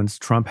influence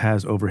Trump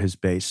has over his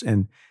base?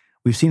 And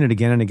we've seen it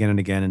again and again and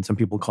again, and some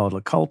people call it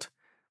a cult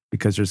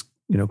because there's,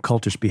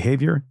 cultish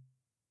behavior.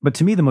 But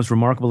to me, the most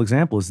remarkable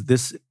example is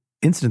this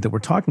incident that we're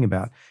talking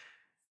about,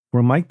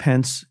 where Mike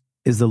Pence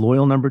is the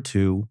loyal number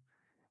 2,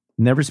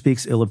 never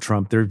speaks ill of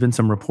Trump. There have been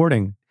some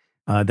reporting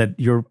that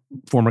your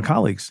former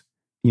colleagues,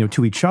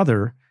 to each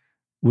other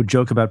would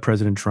joke about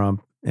President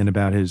Trump and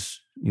about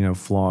his,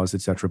 flaws,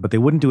 et cetera. But they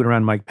wouldn't do it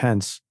around Mike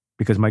Pence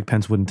because Mike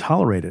Pence wouldn't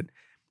tolerate it.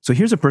 So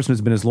here's a person who's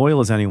been as loyal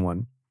as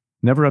anyone,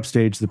 never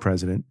upstaged the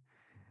president,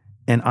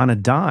 and on a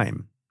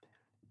dime,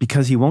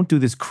 because he won't do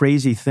this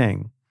crazy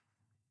thing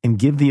and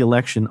give the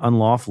election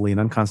unlawfully and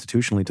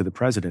unconstitutionally to the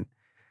president,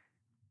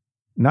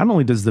 not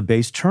only does the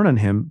base turn on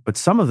him, but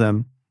some of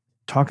them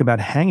talk about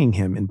hanging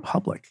him in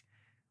public.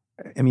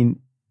 I mean,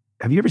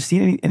 have you ever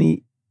seen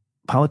any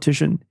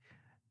politician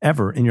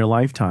ever in your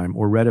lifetime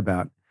or read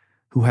about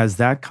who has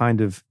that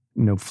kind of,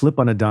 flip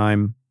on a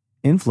dime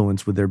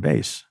influence with their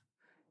base?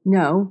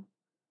 No.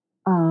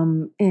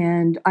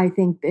 And I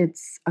think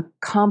it's a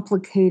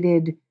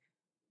complicated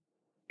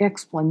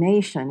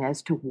explanation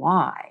as to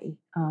why.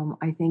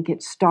 I think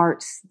it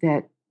starts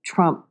that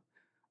Trump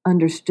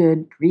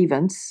understood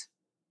grievance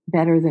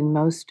better than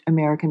most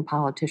American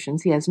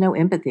politicians. He has no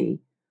empathy,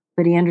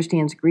 but he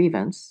understands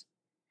grievance.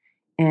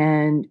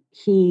 And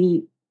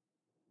he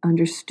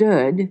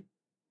understood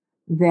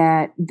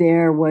that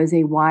there was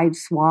a wide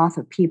swath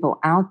of people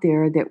out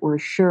there that were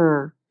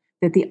sure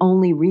that the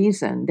only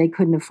reason they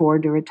couldn't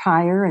afford to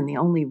retire and the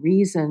only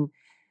reason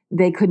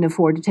they couldn't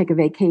afford to take a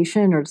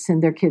vacation or to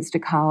send their kids to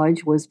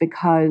college was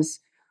because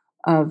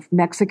of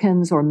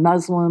Mexicans or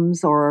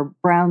Muslims or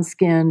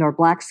brown-skinned or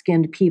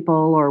black-skinned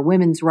people or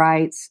women's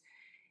rights.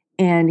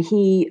 And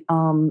he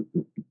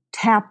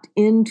tapped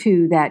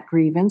into that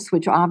grievance,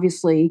 which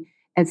obviously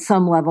at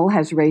some level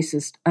has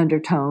racist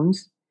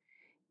undertones.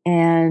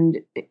 And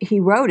he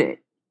wrote it.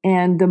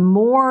 And the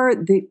more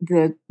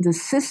the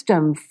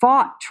system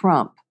fought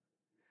Trump,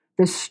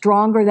 the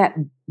stronger that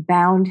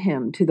bound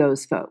him to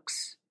those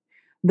folks.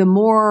 The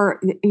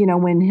more,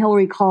 when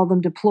Hillary called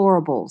them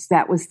deplorables,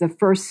 that was the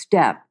first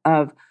step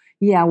of,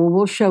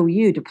 we'll show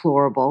you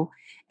deplorable.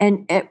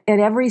 And at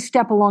every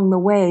step along the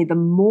way, the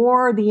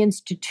more the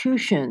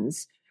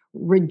institutions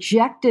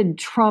rejected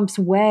Trump's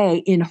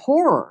way in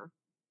horror,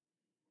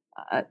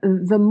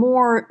 the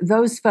more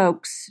those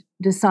folks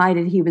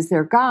decided he was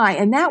their guy.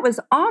 And that was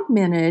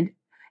augmented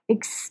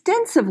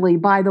extensively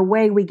by the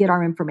way we get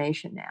our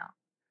information now.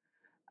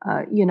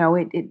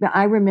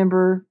 I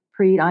remember,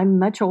 Preet, I'm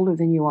much older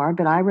than you are,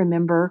 but I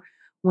remember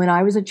when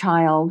I was a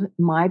child,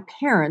 my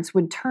parents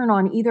would turn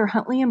on either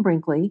Huntley and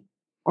Brinkley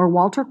or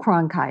Walter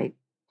Cronkite,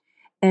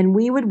 and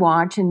we would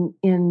watch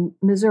in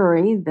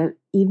Missouri, the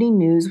evening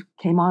news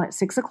came on at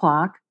 6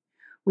 o'clock.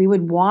 We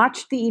would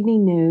watch the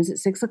evening news at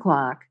 6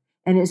 o'clock,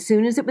 and as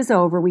soon as it was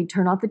over, we'd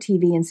turn off the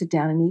TV and sit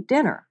down and eat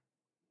dinner.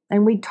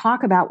 And we'd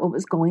talk about what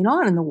was going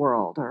on in the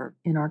world or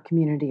in our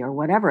community or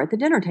whatever at the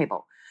dinner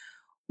table.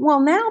 Well,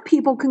 now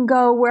people can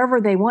go wherever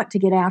they want to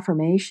get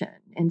affirmation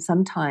and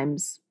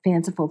sometimes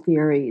fanciful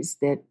theories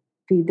that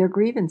feed their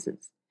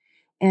grievances.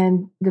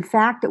 And the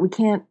fact that we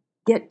can't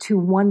get to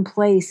one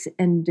place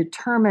and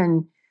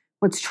determine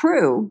what's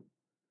true,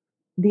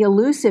 the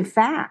elusive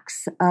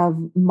facts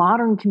of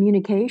modern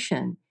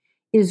communication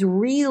is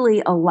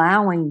really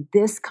allowing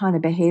this kind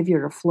of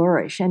behavior to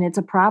flourish. And it's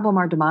a problem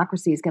our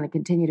democracy is going to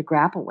continue to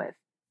grapple with.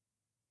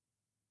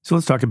 So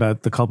let's talk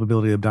about the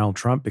culpability of Donald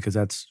Trump, because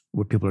that's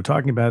what people are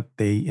talking about.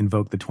 They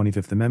invoke the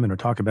 25th Amendment or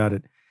talk about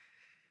it.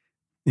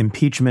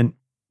 Impeachment,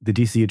 the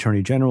D.C.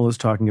 Attorney General is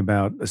talking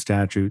about a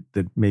statute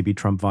that maybe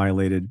Trump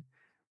violated.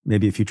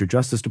 Maybe a future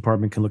Justice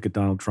Department can look at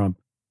Donald Trump.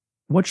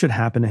 What should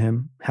happen to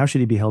him? How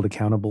should he be held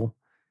accountable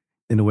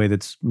in a way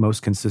that's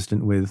most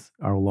consistent with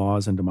our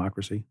laws and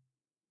democracy?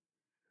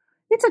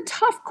 It's a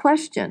tough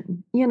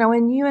question,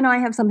 and you and I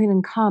have something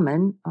in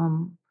common.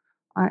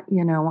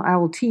 I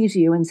will tease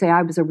you and say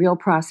I was a real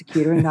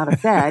prosecutor and not a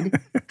Fed.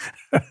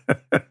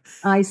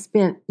 I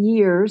spent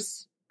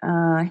years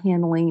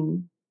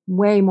handling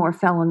way more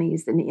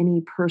felonies than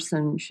any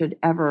person should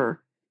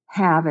ever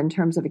have in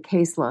terms of a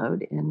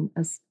caseload in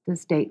the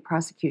state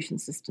prosecution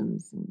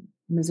systems in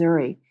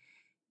Missouri.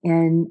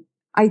 And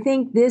I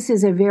think this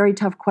is a very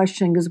tough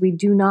question because we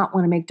do not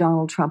want to make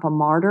Donald Trump a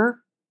martyr.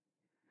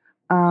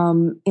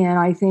 And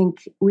I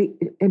think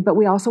but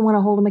we also want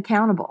to hold him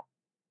accountable.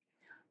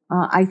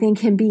 I think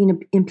him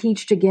being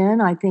impeached again,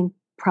 I think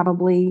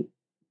probably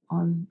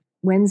on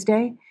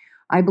Wednesday,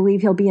 I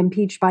believe he'll be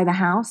impeached by the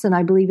House, and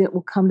I believe it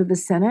will come to the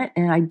Senate,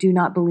 and I do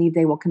not believe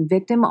they will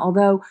convict him,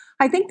 although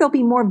I think there'll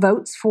be more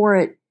votes for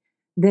it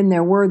than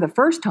there were the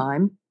first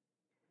time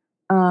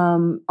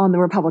on the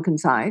Republican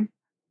side.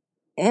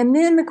 And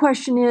then the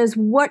question is,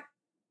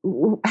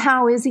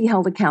 how is he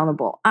held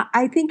accountable?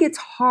 I think it's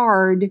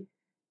hard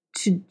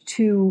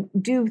to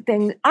do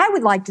things. I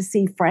would like to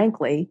see,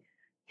 frankly,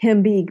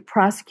 him be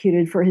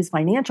prosecuted for his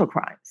financial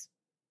crimes,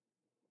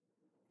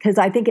 because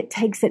I think it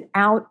takes it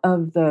out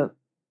of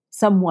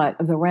somewhat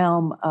of the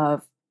realm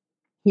of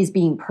he's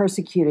being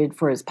persecuted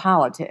for his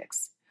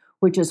politics,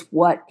 which is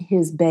what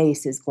his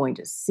base is going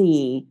to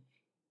see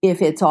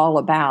if it's all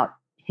about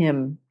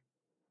him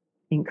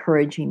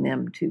encouraging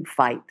them to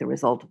fight the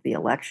result of the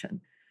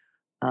election.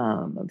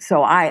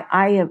 So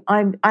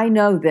I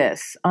know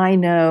this. I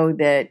know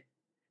that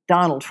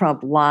Donald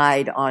Trump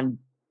lied on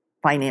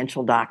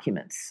financial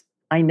documents.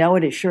 I know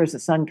it as sure as the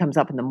sun comes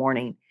up in the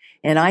morning.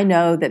 And I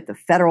know that the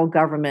federal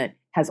government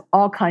has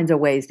all kinds of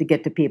ways to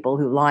get to people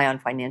who lie on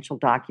financial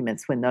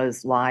documents when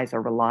those lies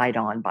are relied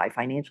on by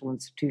financial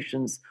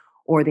institutions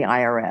or the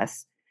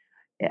IRS.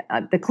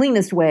 The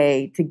cleanest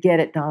way to get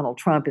at Donald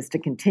Trump is to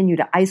continue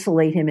to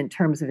isolate him in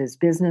terms of his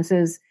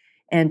businesses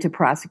and to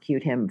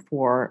prosecute him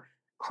for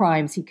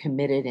crimes he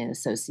committed in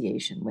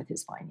association with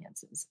his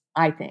finances,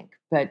 I think.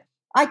 But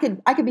I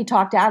could be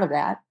talked out of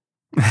that.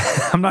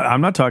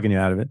 I'm not talking you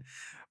out of it.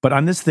 But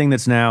on this thing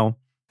that's now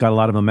got a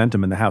lot of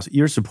momentum in the House,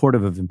 you're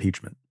supportive of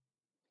impeachment.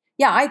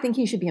 Yeah, I think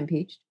he should be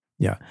impeached.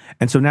 Yeah.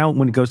 And so now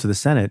when it goes to the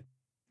Senate,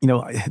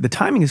 the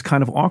timing is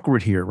kind of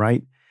awkward here,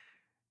 right?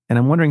 And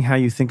I'm wondering how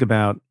you think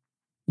about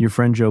your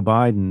friend Joe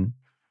Biden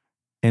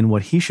and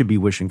what he should be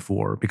wishing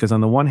for. Because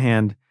on the one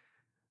hand,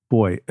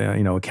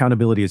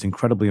 accountability is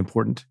incredibly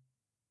important.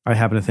 I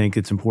happen to think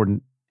it's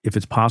important, if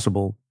it's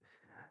possible,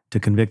 to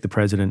convict the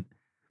president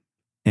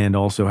and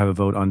also have a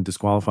vote on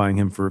disqualifying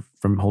him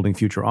from holding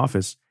future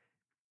office.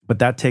 But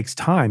that takes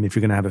time if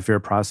you're going to have a fair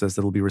process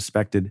that will be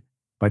respected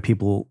by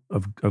people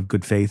of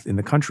good faith in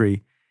the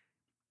country.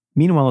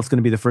 Meanwhile, it's going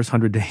to be the first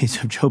 100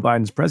 days of Joe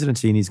Biden's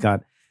presidency, and he's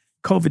got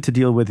COVID to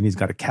deal with, and he's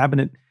got a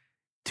cabinet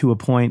to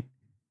appoint.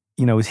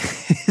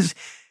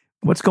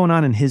 What's going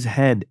on in his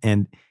head?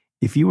 And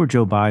if you were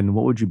Joe Biden,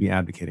 what would you be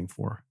advocating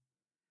for?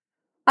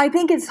 I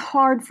think it's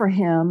hard for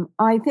him.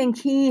 I think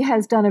he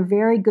has done a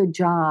very good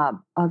job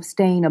of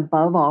staying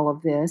above all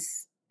of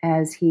this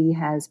as he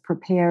has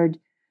prepared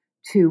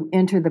to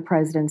enter the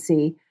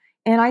presidency.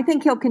 And I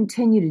think he'll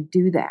continue to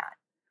do that.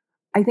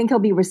 I think he'll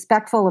be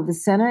respectful of the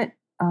Senate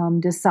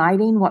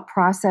deciding what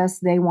process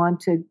they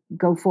want to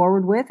go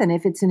forward with. And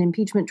if it's an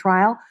impeachment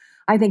trial,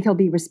 I think he'll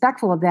be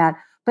respectful of that.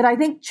 But I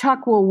think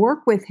Chuck will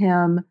work with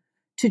him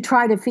to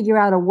try to figure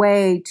out a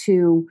way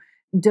to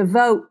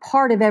devote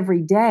part of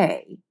every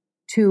day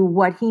to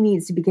what he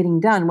needs to be getting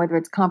done, whether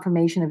it's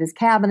confirmation of his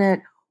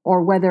cabinet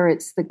or whether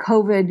it's the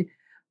COVID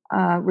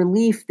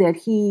relief that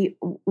he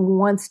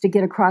wants to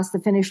get across the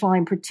finish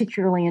line,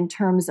 particularly in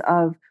terms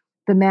of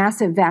the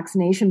massive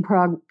vaccination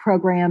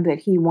program that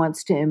he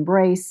wants to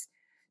embrace.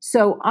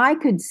 So I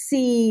could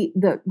see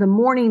the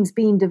mornings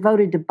being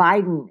devoted to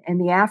Biden and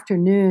the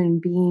afternoon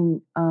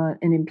being an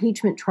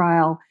impeachment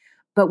trial,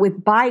 but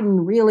with Biden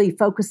really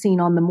focusing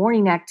on the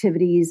morning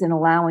activities and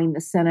allowing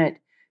the Senate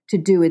to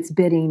do its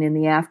bidding in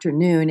the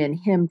afternoon, and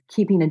him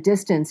keeping a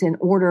distance in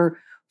order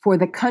for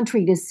the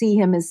country to see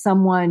him as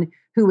someone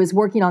who is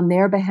working on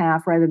their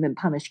behalf rather than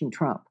punishing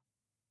Trump.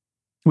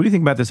 What do you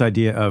think about this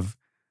idea of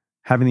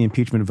having the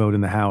impeachment vote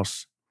in the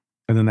House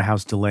and then the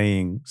House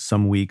delaying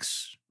some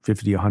weeks,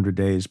 50, 100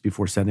 days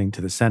before sending to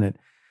the Senate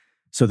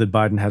so that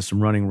Biden has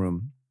some running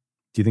room?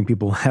 Do you think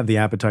people have the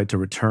appetite to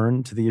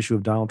return to the issue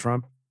of Donald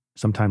Trump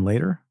sometime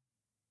later?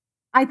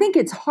 I think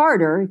it's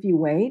harder if you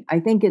wait. I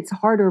think it's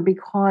harder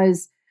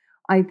because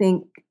I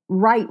think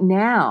right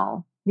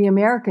now, the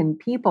American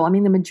people,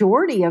 the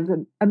majority of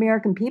the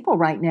American people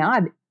right now,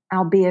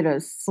 albeit a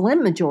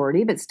slim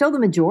majority, but still the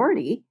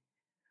majority,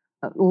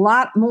 a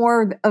lot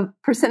more of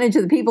percentage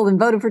of the people than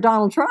voted for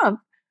Donald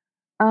Trump,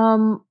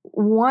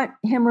 want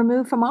him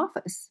removed from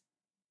office.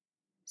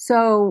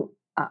 So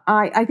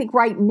I think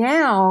right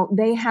now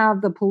they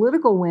have the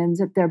political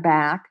winds at their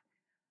back.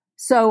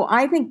 So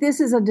I think this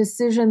is a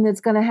decision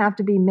that's going to have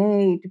to be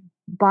made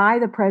by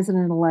the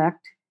president-elect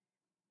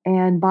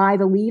and by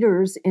the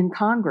leaders in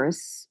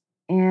Congress.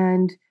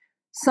 And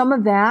some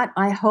of that,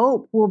 I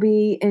hope, will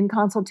be in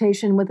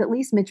consultation with at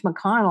least Mitch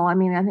McConnell.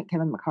 I think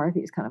Kevin McCarthy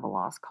is kind of a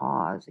lost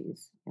cause.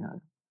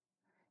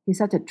 He's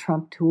such a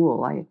Trump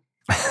tool.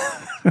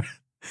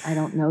 I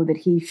don't know that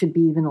he should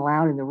be even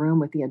allowed in the room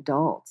with the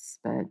adults,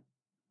 but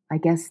I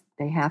guess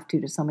they have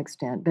to some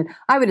extent. But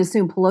I would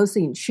assume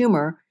Pelosi and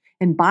Schumer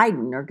and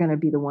Biden are going to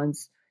be the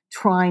ones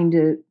trying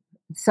to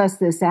suss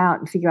this out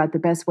and figure out the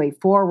best way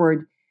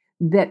forward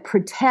that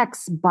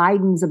protects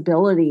Biden's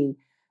ability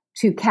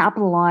to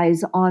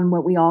capitalize on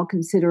what we all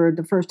consider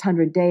the first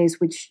 100 days,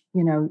 which,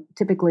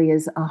 typically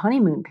is a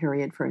honeymoon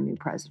period for a new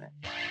president.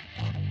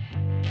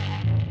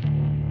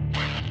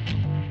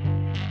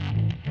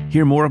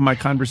 Hear more of my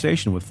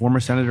conversation with former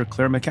Senator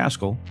Claire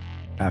McCaskill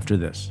after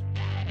this.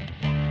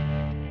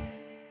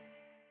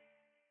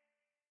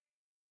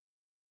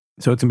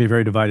 So it's going to be a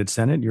very divided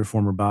Senate, your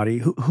former body.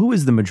 Who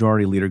is the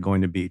majority leader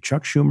going to be,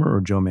 Chuck Schumer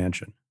or Joe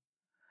Manchin?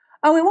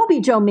 Oh, it won't be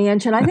Joe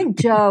Manchin. I think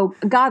Joe,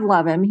 God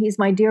love him, he's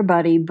my dear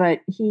buddy, but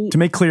he... To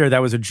make clear, that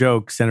was a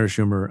joke, Senator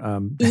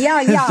Schumer.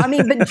 Yeah.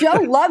 But Joe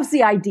loves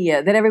the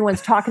idea that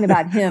everyone's talking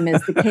about him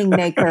as the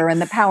kingmaker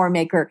and the power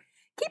maker.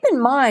 Keep in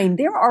mind,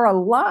 there are a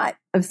lot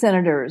of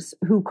senators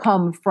who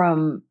come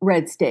from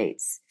red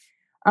states.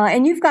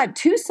 And you've got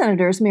two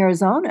senators from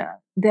Arizona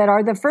that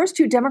are the first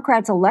two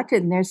Democrats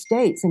elected in their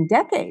states in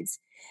decades.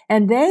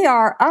 And they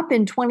are up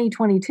in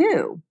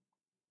 2022.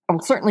 Well,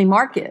 certainly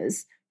Mark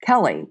is,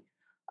 Kelly.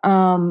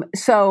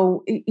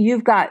 So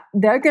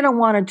they're going to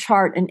want to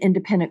chart an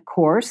independent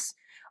course.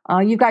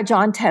 You've got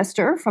John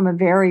Tester from a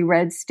very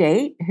red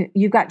state.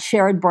 You've got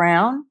Sherrod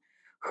Brown,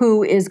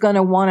 who is going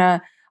to want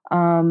to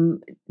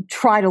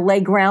try to lay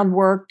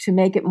groundwork to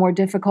make it more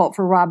difficult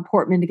for Rob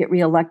Portman to get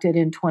reelected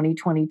in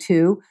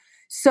 2022.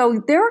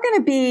 So there are going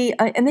to be,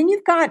 and then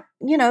you've got,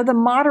 the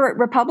moderate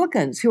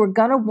Republicans who are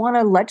going to want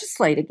to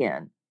legislate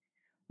again,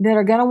 that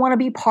are going to want to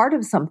be part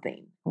of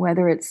something,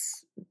 whether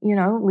it's,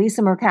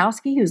 Lisa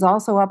Murkowski, who's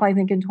also up, I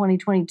think, in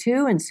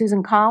 2022, and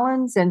Susan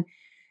Collins, and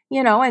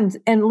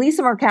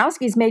Lisa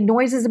Murkowski's made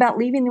noises about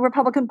leaving the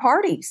Republican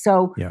Party.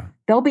 So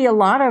There'll be a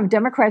lot of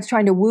Democrats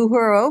trying to woo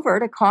her over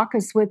to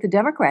caucus with the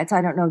Democrats.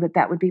 I don't know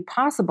that would be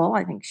possible.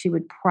 I think she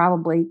would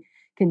probably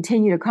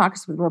continue to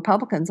caucus with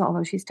Republicans,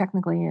 although she's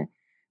technically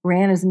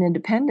ran as an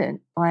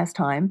independent last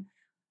time.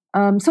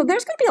 So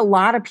there's going to be a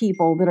lot of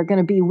people that are going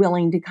to be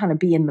willing to kind of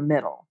be in the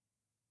middle.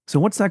 So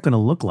what's that going to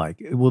look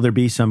like? Will there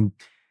be some,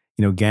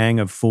 gang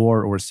of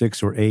 4 or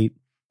 6 or 8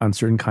 on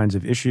certain kinds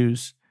of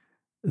issues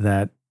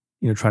that,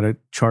 try to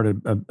chart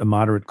a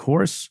moderate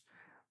course?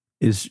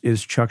 Is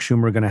Chuck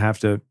Schumer going to have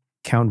to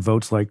count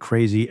votes like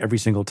crazy every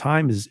single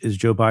time? Is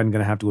Joe Biden going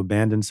to have to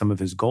abandon some of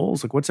his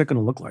goals? What's that going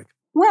to look like?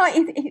 Well,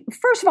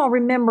 first of all,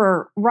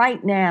 remember,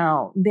 right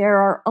now, there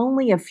are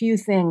only a few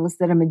things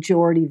that a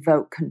majority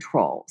vote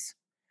controls.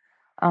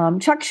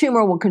 Chuck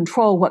Schumer will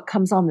control what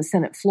comes on the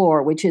Senate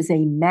floor, which is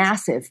a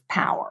massive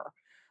power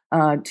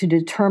to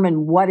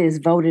determine what is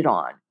voted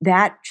on.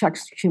 That Chuck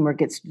Schumer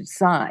gets to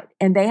decide.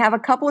 And they have a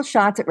couple of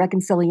shots at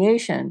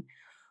reconciliation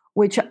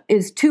which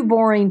is too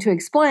boring to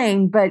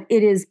explain, but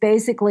it is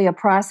basically a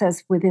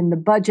process within the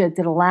budget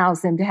that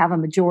allows them to have a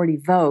majority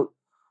vote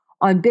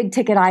on big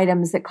ticket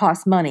items that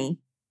cost money.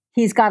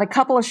 He's got a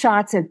couple of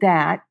shots at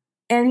that,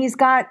 and he's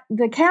got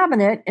the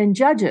cabinet and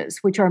judges,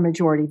 which are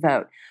majority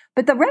vote.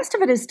 But the rest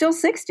of it is still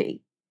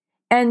 60.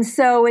 And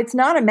so it's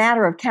not a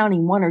matter of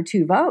counting 1 or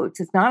 2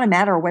 votes. It's not a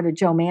matter of whether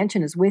Joe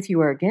Manchin is with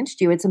you or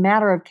against you. It's a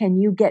matter of, can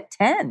you get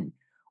 10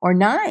 or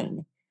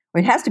 9? Or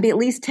it has to be at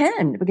least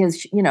 10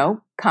 because,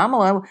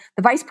 Kamala,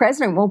 the vice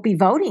president, won't be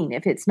voting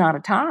if it's not a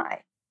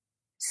tie.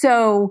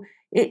 So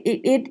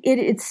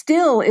it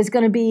still is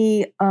going to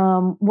be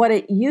what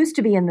it used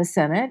to be in the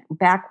Senate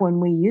back when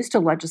we used to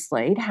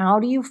legislate. How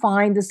do you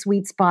find the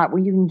sweet spot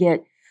where you can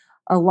get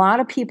a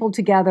lot of people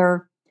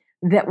together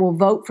that will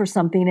vote for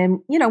something? And,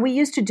 we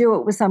used to do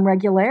it with some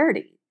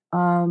regularity.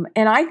 And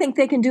I think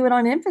they can do it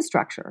on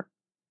infrastructure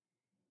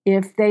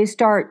if they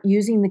start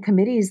using the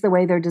committees the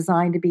way they're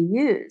designed to be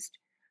used,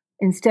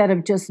 instead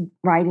of just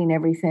writing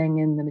everything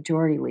in the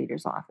majority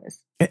leader's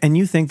office. And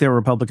you think there are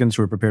Republicans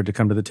who are prepared to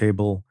come to the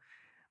table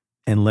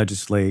and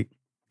legislate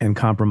and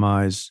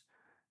compromise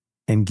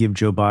and give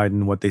Joe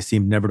Biden what they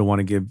seem never to want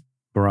to give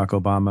Barack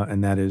Obama,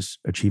 and that is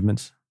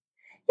achievements?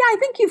 Yeah, I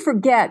think you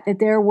forget that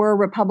there were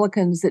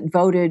Republicans that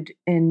voted,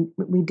 and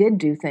we did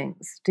do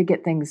things to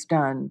get things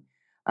done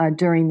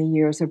during the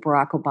years of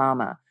Barack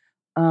Obama.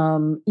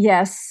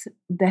 Yes,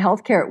 the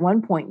healthcare at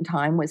one point in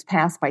time was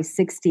passed by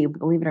 60.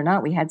 Believe it or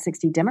not, we had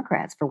 60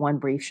 Democrats for one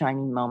brief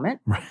shining moment.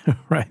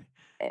 Right.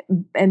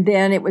 And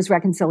then it was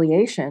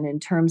reconciliation in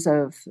terms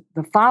of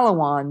the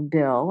follow-on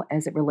bill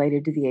as it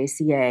related to the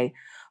ACA.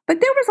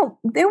 But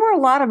there were a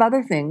lot of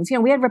other things.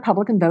 We had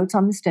Republican votes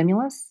on the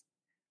stimulus.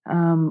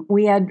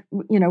 We had,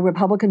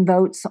 Republican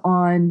votes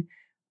on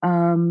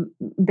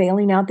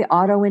bailing out the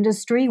auto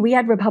industry. We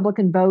had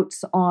Republican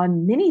votes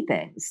on many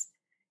things.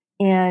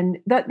 And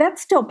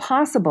that's still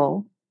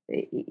possible.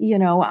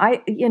 Will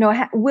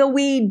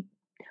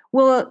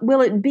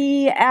it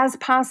be as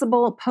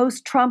possible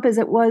post-Trump as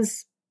it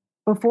was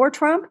before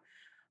Trump?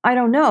 I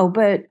don't know,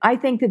 but I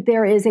think that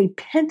there is a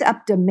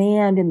pent-up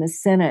demand in the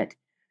Senate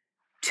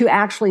to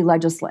actually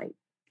legislate.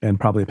 And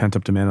probably a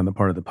pent-up demand on the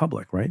part of the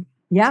public, right?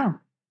 Yeah.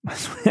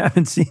 We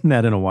haven't seen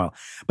that in a while.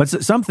 But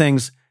some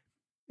things,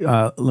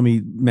 let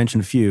me mention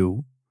a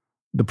few.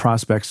 The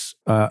prospects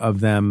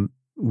of them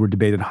were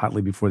debated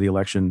hotly before the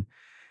election.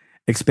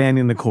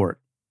 Expanding the court.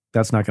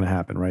 That's not going to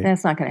happen, right?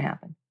 That's not going to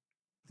happen.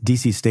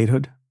 DC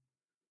statehood?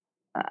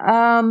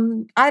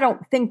 I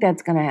don't think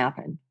that's going to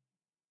happen.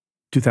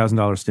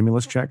 $2,000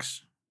 stimulus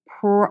checks?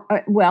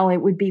 Well, it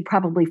would be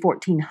probably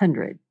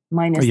 $1,400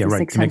 minus the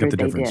 $600 to make up the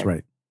they difference, did.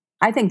 right.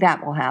 I think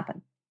that will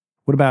happen.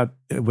 What about,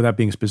 without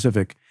being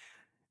specific,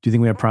 do you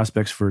think we have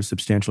prospects for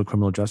substantial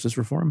criminal justice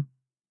reform?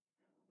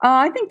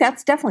 I think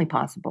that's definitely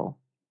possible.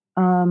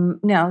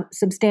 Now,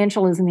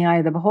 substantial is in the eye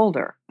of the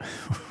beholder.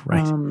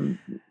 Right.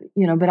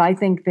 But I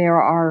think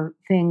there are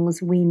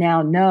things we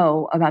now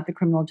know about the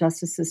criminal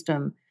justice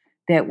system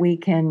that we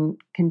can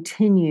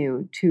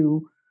continue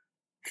to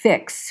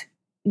fix,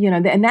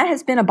 and that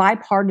has been a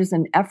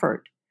bipartisan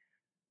effort.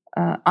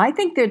 I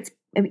think that it's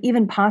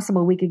even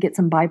possible we could get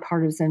some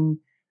bipartisan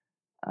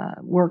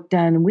work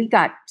done. We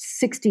got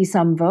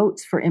 60-some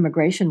votes for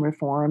immigration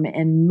reform,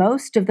 and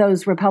most of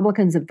those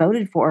Republicans have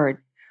voted for it.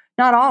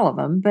 Not all of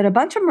them, but a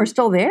bunch of them are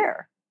still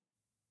there.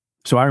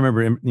 So I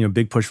remember,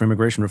 big push for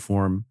immigration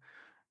reform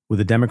with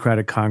a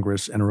Democratic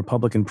Congress and a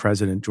Republican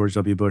president, George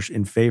W. Bush,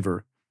 in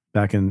favor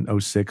back in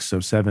 06,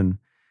 07.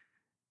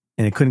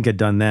 And it couldn't get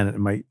done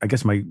then. I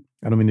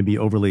don't mean to be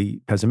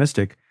overly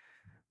pessimistic,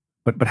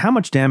 but how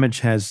much damage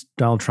has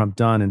Donald Trump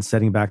done in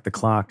setting back the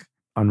clock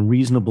on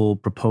reasonable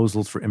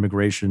proposals for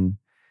immigration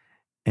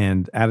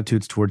and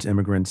attitudes towards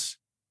immigrants?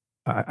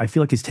 I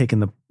feel like he's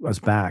taken us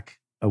back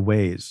a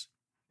ways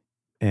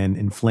and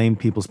inflamed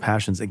people's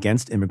passions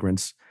against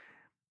immigrants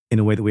in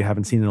a way that we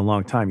haven't seen in a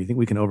long time. You think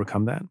we can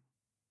overcome that?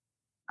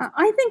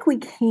 I think we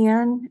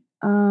can.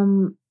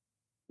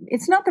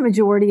 It's not the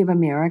majority of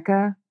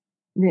America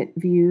that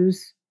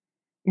views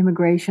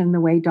immigration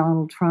the way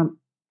Donald Trump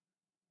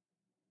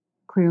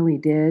clearly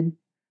did.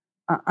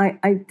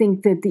 I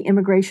think that the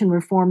immigration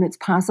reform that's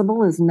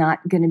possible is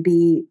not going to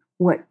be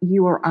what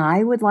you or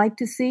I would like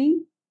to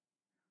see.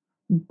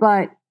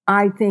 But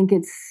I think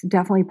it's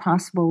definitely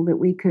possible that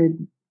we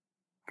could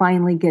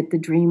finally get the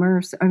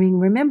Dreamers. I mean,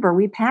 remember,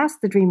 we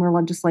passed the Dreamer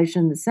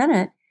legislation in the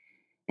Senate,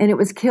 and it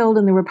was killed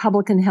in the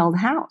Republican-held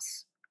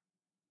House.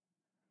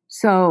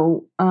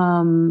 So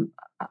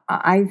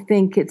I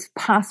think it's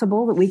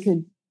possible that we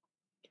could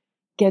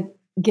get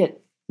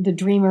the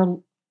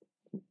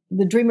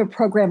Dreamer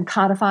program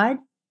codified,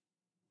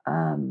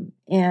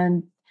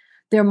 and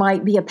there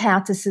might be a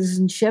path to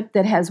citizenship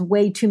that has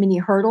way too many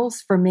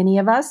hurdles for many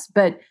of us,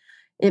 but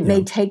it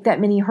may take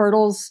that many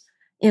hurdles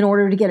in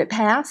order to get it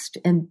passed,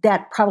 and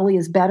that probably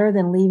is better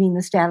than leaving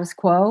the status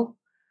quo.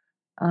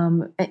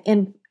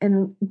 And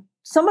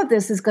some of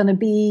this is going to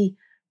be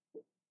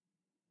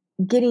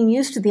getting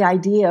used to the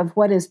idea of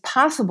what is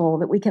possible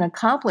that we can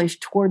accomplish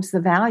towards the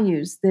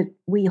values that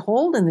we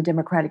hold in the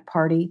Democratic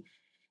Party,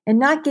 and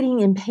not getting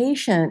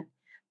impatient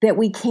that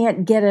we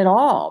can't get it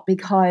all,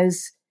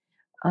 because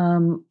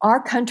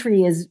our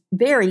country is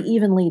very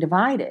evenly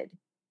divided,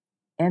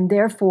 and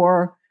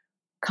therefore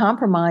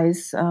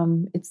compromise,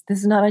 this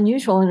is not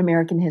unusual in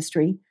American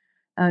history.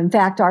 In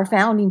fact, our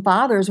founding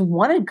fathers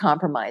wanted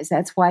compromise.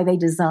 That's why they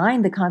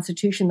designed the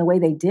Constitution the way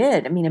they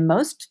did. I mean, in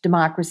most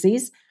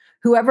democracies,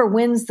 whoever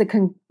wins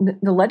the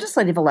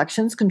legislative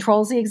elections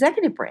controls the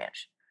executive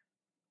branch.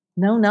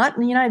 No, not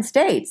in the United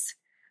States.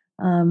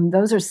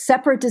 Those are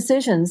separate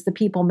decisions the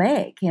people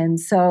make. And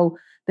so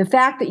the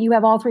fact that you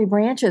have all three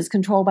branches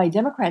controlled by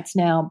Democrats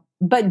now,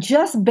 but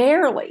just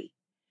barely,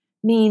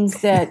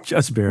 means that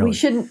just barely.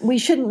 we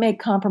shouldn't make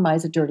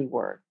compromise a dirty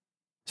word.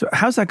 So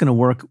how's that going to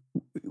work?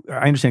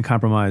 I understand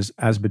compromise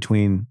as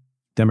between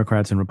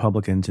Democrats and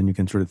Republicans, and you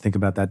can sort of think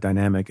about that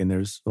dynamic, and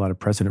there's a lot of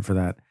precedent for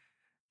that.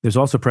 There's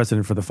also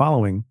precedent for the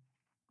following.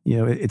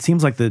 It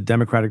seems like the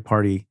Democratic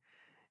Party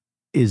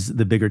is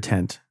the bigger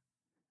tent,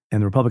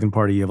 and the Republican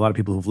Party, you have a lot of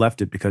people who've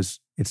left it because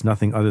it's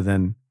nothing other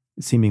than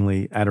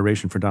seemingly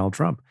adoration for Donald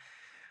Trump.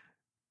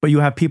 But you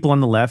have people on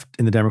the left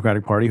in the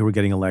Democratic Party who are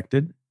getting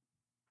elected,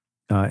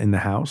 in the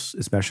House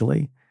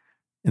especially,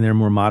 and they're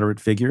more moderate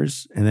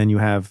figures. And then you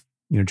have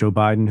Joe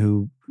Biden,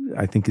 who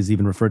I think is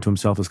even referred to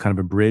himself as kind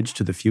of a bridge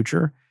to the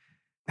future.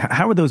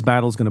 How are those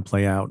battles going to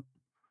play out,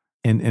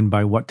 and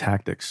by what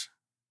tactics?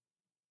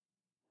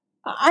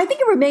 I think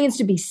it remains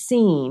to be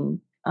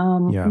seen.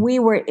 We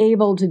were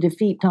able to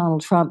defeat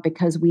Donald Trump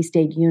because we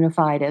stayed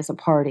unified as a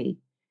party.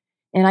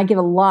 And I give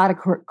a lot of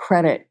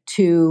credit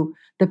to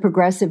the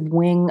progressive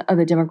wing of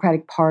the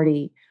Democratic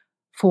Party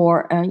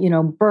for,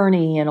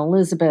 Bernie and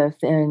Elizabeth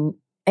and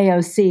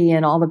AOC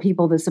and all the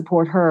people that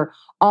support her,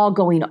 all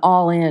going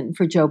all in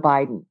for Joe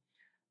Biden.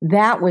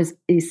 That was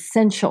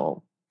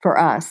essential for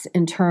us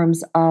in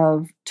terms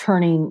of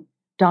turning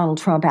Donald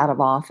Trump out of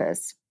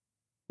office.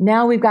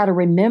 Now we've got to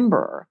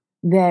remember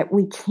that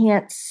we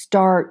can't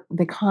start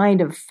the kind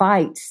of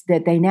fights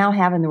that they now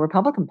have in the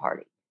Republican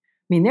Party.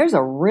 I mean, there's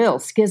a real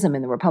schism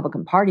in the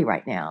Republican Party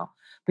right now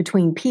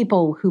between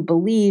people who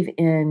believe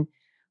in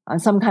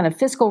some kind of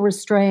fiscal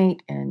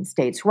restraint and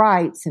states'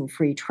 rights and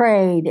free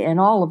trade and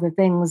all of the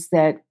things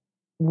that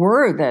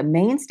were the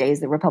mainstays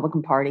of the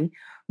Republican Party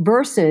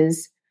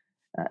versus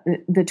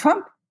the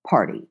Trump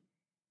Party.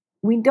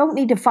 We don't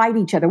need to fight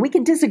each other. We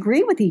can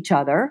disagree with each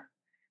other,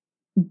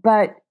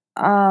 but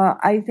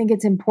I think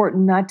it's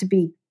important not to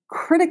be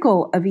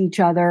critical of each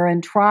other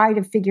and try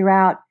to figure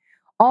out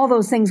all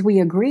those things we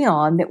agree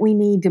on that we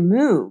need to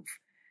move,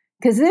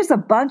 because there's a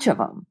bunch of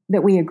them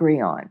that we agree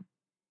on,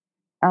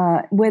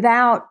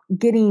 without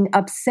getting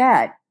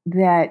upset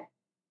that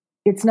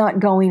it's not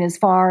going as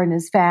far and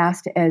as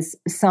fast as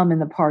some in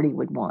the party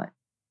would want.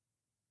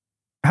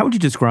 How would you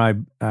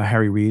describe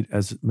Harry Reid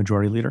as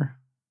majority leader?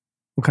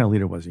 What kind of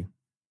leader was he?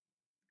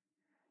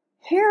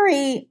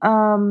 Harry,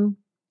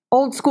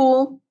 old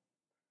school.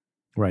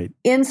 Right.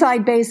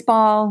 Inside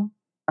baseball.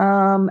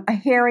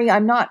 Harry,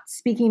 I'm not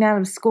speaking out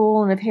of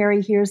school, and if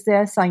Harry hears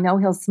this, I know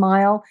he'll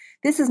smile.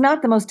 This is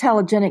not the most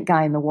telegenic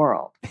guy in the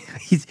world.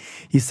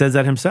 He says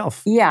that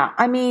himself. Yeah.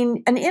 I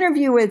mean, an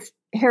interview with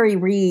Harry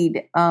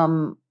Reid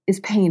is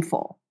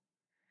painful,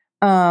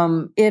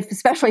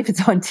 especially if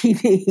it's on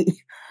TV.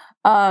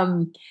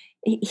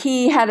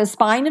 He had a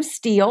spine of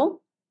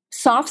steel,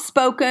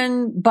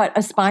 soft-spoken, but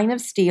a spine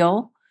of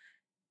steel,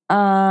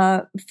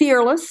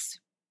 fearless,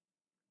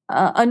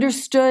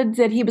 understood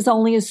that he was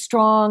only as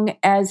strong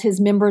as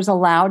his members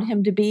allowed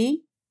him to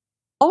be.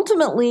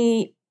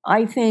 Ultimately,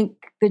 I think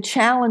the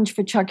challenge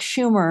for Chuck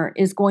Schumer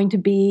is going to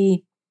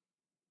be,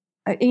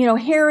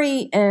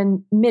 Harry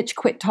and Mitch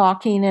quit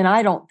talking, and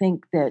I don't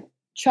think that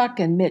Chuck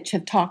and Mitch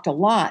have talked a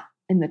lot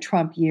in the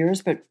Trump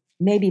years, but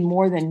maybe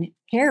more than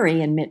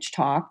Harry and Mitch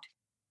talked.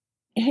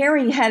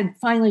 Harry had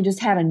finally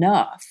just had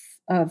enough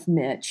of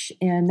Mitch,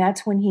 and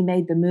that's when he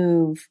made the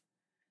move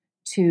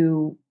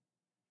to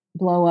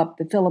blow up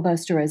the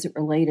filibuster as it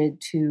related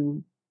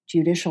to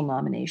judicial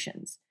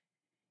nominations.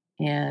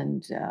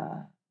 And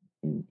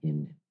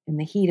in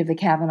the heat of the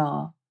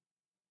Kavanaugh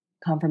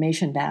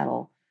confirmation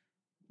battle,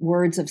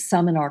 words of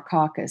some in our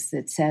caucus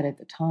that said at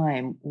the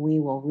time, "We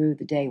will rue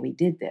the day we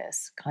did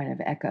this," kind of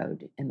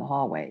echoed in the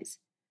hallways.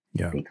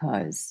 Yeah.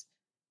 Because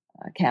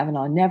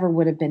Kavanaugh never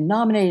would have been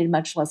nominated,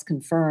 much less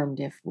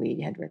confirmed, if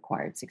we had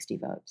required 60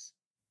 votes.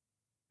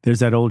 There's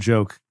that old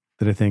joke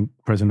that I think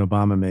President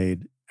Obama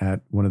made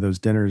at one of those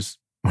dinners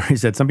where he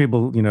said, some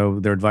people,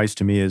 their advice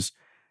to me is,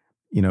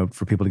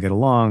 for people to get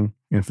along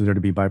and for there to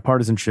be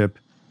bipartisanship.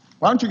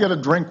 Why don't you get a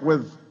drink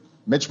with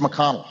Mitch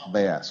McConnell,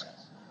 they ask.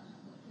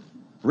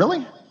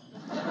 Really?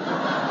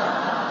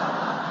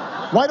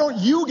 Why don't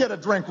you get a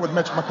drink with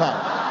Mitch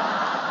McConnell?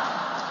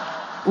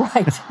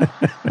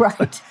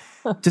 Right.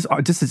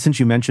 Just since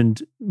you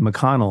mentioned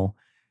McConnell,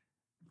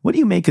 what do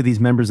you make of these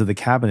members of the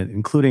cabinet,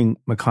 including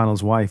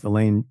McConnell's wife,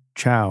 Elaine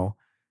Chao,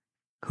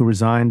 who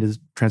resigned as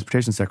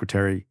transportation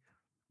secretary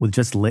with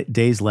just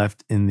days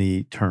left in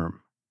the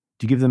term?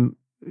 Do you give them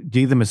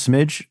a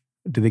smidge?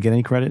 Do they get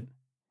any credit?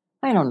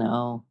 I don't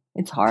know.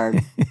 It's hard.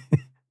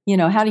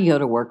 How do you go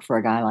to work for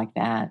a guy like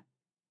that?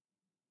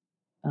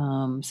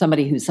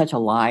 somebody who's such a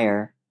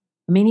liar.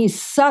 I mean,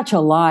 he's such a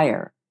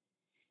liar.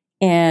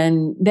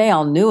 And they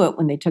all knew it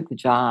when they took the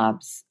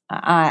jobs.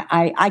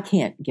 I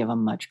can't give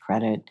them much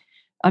credit.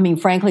 I mean,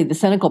 frankly, the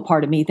cynical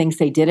part of me thinks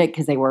they did it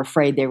because they were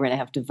afraid they were going to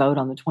have to vote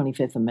on the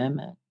 25th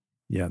Amendment.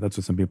 Yeah, that's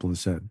what some people have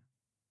said.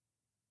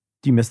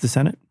 Do you miss the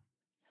Senate?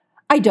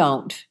 I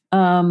don't.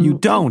 You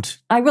don't?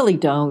 I really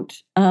don't.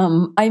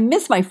 I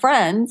miss my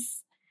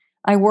friends.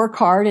 I work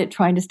hard at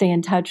trying to stay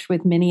in touch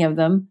with many of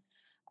them.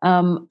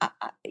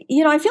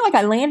 I feel like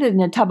I landed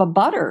in a tub of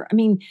butter. I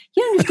mean,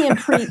 you understand,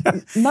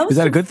 Is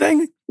that a good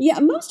thing? Yeah,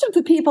 most of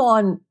the people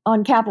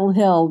on Capitol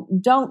Hill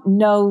don't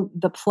know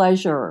the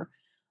pleasure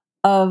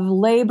of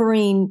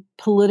laboring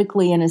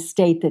politically in a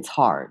state that's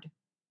hard.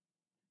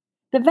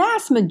 The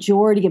vast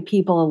majority of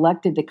people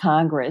elected to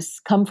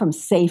Congress come from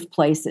safe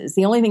places.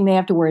 The only thing they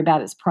have to worry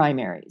about is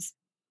primaries.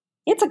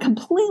 It's a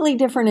completely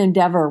different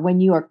endeavor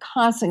when you are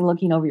constantly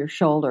looking over your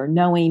shoulder,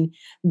 knowing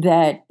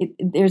that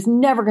there's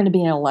never going to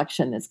be an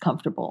election that's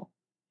comfortable.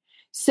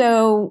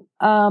 So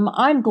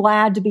I'm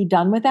glad to be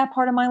done with that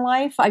part of my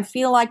life. I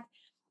feel like,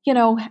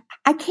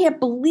 I can't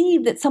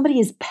believe that somebody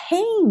is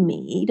paying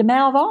me to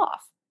mouth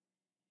off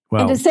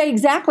and to say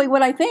exactly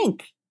what I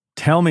think.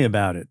 Tell me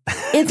about it.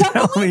 It's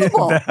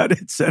unbelievable. Tell me about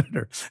it,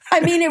 Senator. I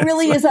mean, it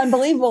really is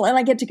unbelievable. And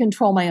I get to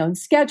control my own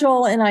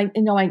schedule. And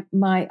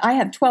I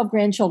have 12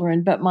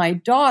 grandchildren, but my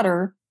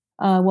daughter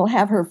will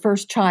have her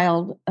first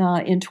child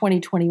in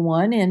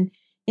 2021. And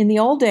in the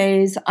old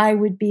days, I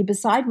would be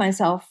beside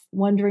myself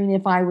wondering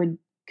if I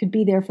could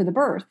be there for the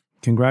birth.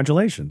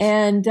 Congratulations.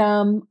 And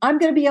I'm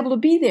going to be able to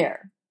be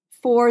there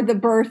for the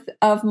birth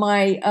of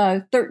my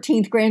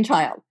 13th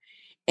grandchild.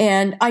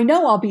 And I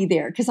know I'll be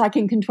there because I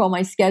can control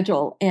my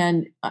schedule.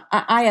 And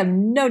I have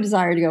no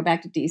desire to go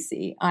back to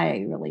D.C.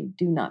 I really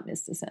do not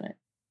miss the Senate.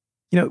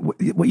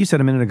 What you said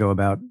a minute ago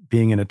about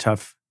being in a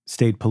tough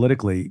state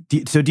politically.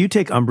 Do you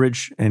take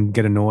umbrage and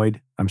get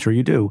annoyed? I'm sure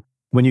you do.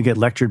 When you get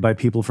lectured by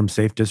people from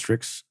safe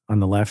districts on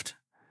the left.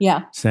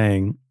 Yeah.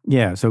 Saying,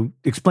 yeah. So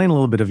explain a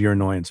little bit of your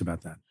annoyance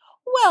about that.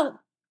 Well,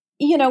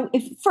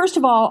 first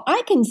of all,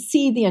 I can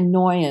see the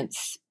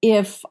annoyance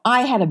if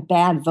I had a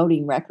bad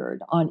voting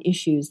record on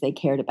issues they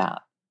cared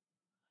about.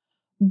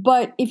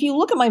 But if you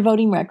look at my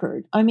voting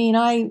record, I mean,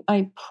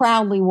 I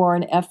proudly wore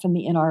an F in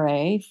the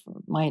NRA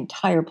for my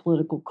entire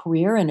political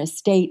career in a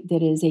state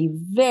that is a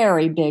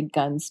very big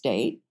gun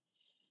state.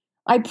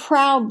 I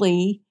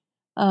proudly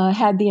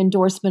had the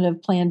endorsement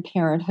of Planned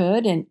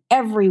Parenthood in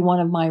every one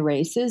of my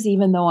races,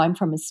 even though I'm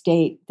from a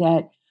state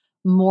that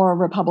more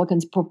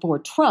Republicans before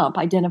Trump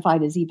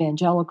identified as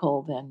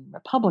evangelical than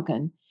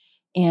Republican,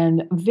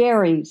 and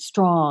very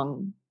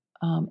strong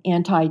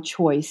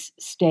anti-choice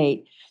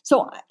state.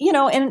 So,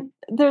 and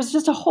there's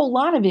just a whole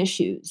lot of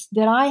issues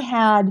that I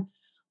had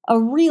a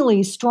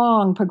really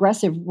strong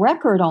progressive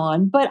record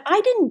on, but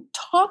I didn't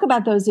talk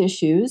about those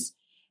issues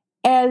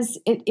as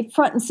it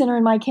front and center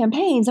in my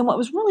campaigns. And what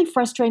was really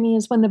frustrating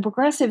is when the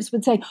progressives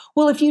would say,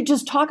 well, if you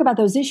just talk about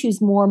those issues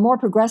more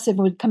progressive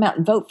would come out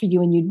and vote for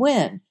you and you'd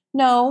win.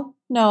 No,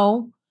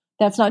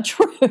 that's not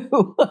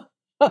true.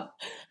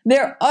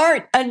 There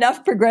aren't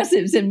enough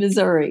progressives in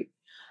Missouri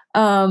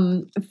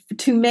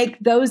to make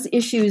those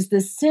issues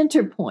the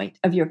center point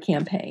of your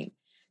campaign.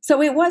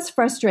 So it was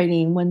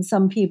frustrating when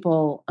some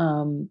people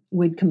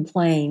would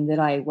complain that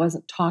I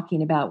wasn't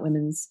talking about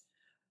women's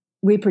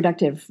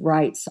reproductive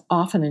rights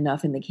often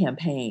enough in the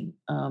campaign.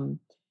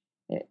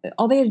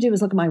 All they had to do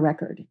was look at my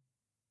record.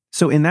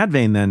 So in that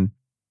vein, then,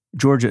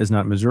 Georgia is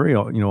not Missouri.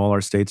 All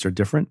our states are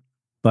different.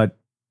 But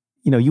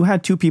you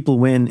had two people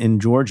win in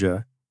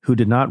Georgia who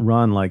did not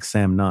run like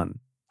Sam Nunn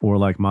or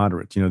like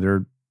moderates.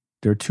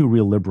 They're two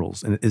real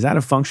liberals. And is that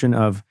a function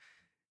of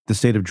the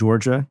state of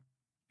Georgia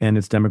and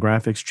its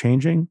demographics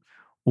changing?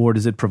 Or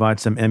does it provide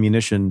some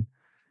ammunition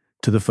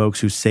to the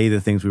folks who say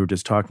the things we were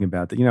just talking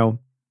about? That,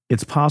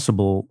 it's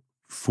possible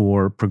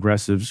for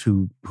progressives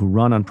who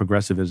run on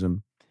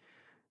progressivism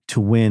to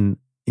win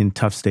in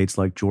tough states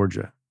like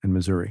Georgia and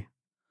Missouri.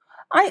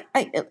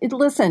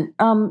 Listen,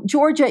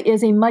 Georgia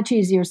is a much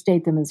easier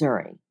state than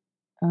Missouri.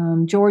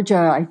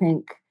 Georgia, I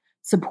think,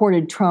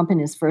 supported Trump in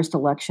his first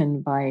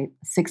election by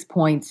 6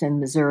 points,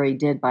 and Missouri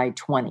did by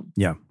 20.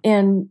 Yeah.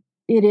 And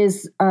it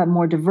is a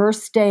more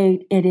diverse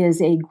state. It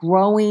is a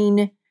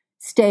growing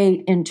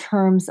state in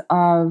terms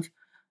of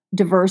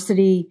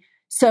diversity.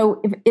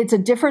 So it's a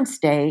different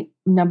state,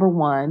 number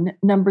one.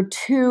 Number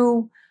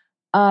two,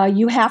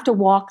 you have to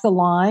walk the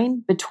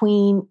line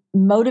between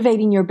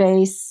motivating your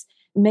base,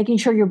 making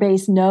sure your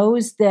base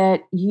knows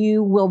that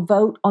you will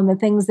vote on the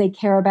things they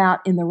care about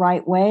in the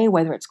right way,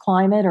 whether it's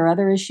climate or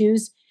other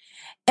issues.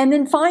 And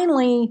then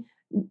finally,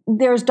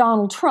 there's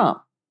Donald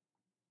Trump.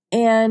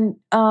 And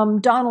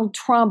Donald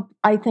Trump,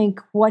 I think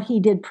what he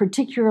did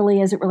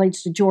particularly as it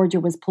relates to Georgia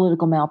was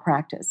political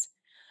malpractice.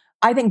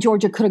 I think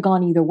Georgia could have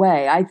gone either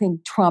way. I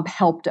think Trump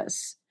helped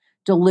us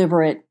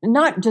deliver it.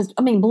 Not just,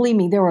 believe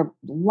me, there were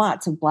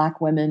lots of Black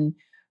women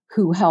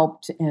who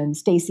helped, and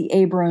Stacey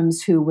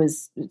Abrams, who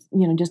was,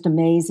 just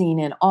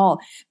amazing and all.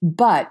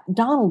 But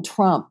Donald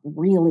Trump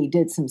really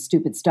did some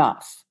stupid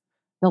stuff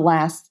the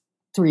last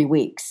 3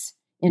 weeks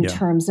in Yeah.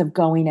 terms of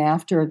going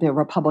after the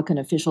Republican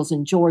officials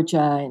in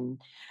Georgia and,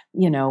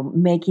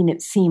 making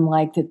it seem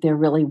like that there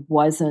really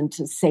wasn't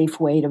a safe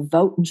way to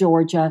vote in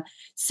Georgia.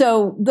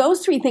 So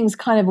those 3 things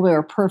kind of were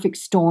a perfect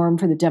storm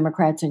for the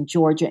Democrats in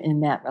Georgia in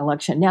that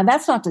election. Now,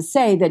 that's not to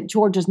say that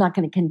Georgia's not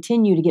going to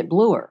continue to get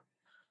bluer.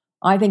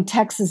 I think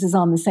Texas is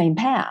on the same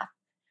path.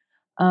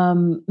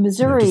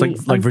 Missouri,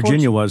 just like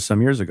Virginia was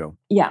some years ago.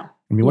 Yeah.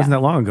 I mean, it wasn't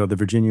that long ago that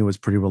Virginia was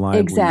pretty reliably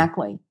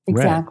Exactly.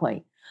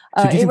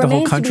 So do you it think the whole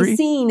remains country? to be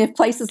seen if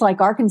places like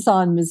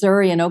Arkansas and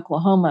Missouri and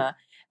Oklahoma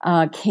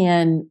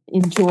can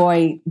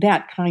enjoy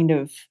that kind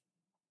of,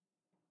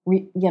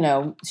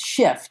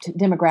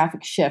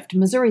 demographic shift.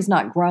 Missouri's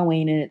not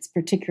growing, and it's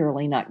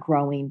particularly not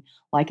growing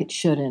like it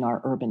should in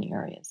our urban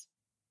areas.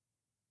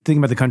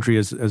 Thinking about the country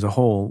as a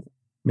whole,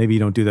 maybe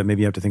you don't do that.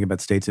 Maybe you have to think about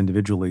states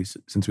individually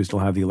since we still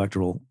have the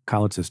electoral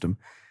college system.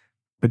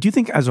 But do you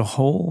think as a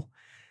whole,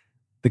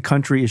 the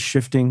country is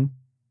shifting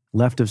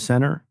left of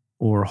center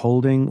or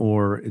holding,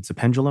 or it's a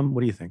pendulum?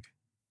 What do you think?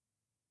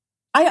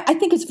 I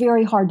think it's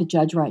very hard to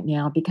judge right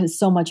now because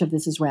so much of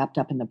this is wrapped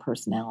up in the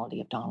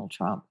personality of Donald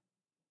Trump.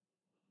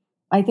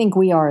 I think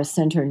we are a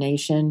center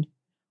nation.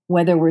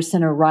 Whether we're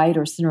center right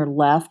or center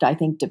left, I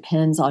think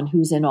depends on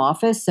who's in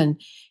office.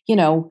 And,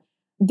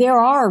 there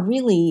are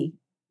really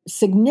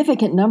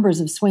significant numbers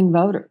of swing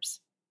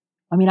voters.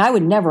 I mean, I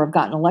would never have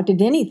gotten elected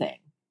to anything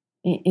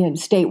in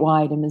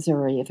statewide in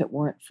Missouri if it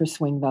weren't for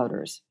swing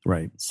voters.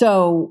 Right.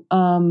 So,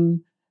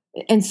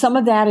 and some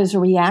of that is a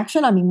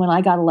reaction. I mean, when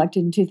I got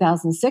elected in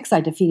 2006,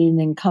 I defeated an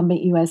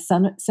incumbent U.S.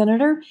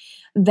 senator.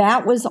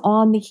 That was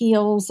on the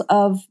heels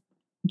of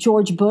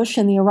George Bush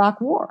and the Iraq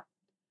War.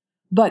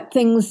 But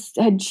things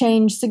had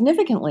changed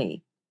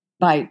significantly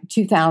by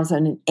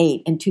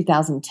 2008 and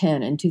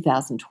 2010 and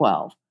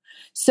 2012.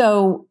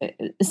 So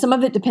some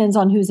of it depends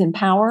on who's in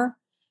power,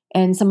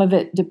 and some of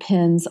it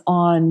depends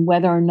on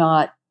whether or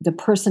not the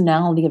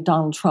personality of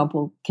Donald Trump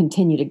will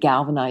continue to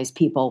galvanize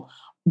people,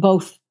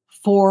 both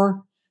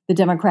for the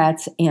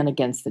Democrats and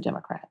against the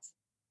Democrats.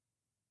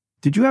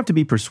 Did you have to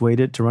be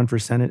persuaded to run for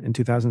Senate in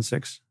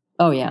 2006?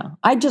 Oh, yeah.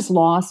 I just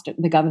lost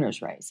the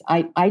governor's race.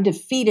 I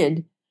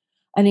defeated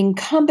an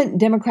incumbent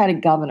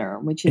Democratic governor,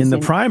 which is in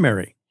the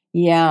primary.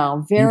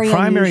 Yeah, very you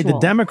primaried unusual. the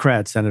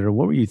Democrat senator.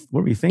 What were you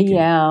thinking?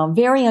 Yeah,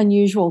 very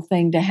unusual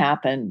thing to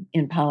happen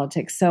in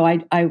politics. So I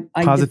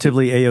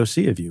positively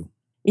AOC of you.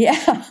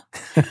 Yeah,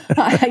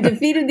 I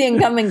defeated the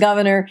incumbent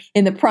governor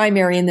in the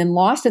primary and then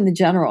lost in the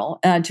general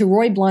to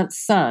Roy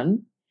Blunt's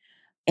son.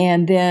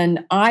 And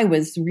then I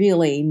was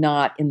really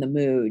not in the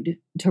mood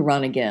to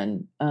run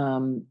again.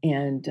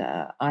 And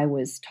I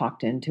was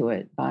talked into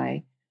it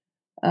by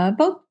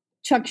both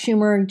Chuck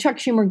Schumer. Chuck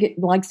Schumer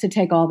likes to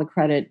take all the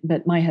credit,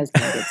 but my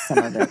husband gets some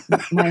of it.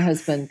 My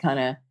husband kind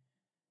of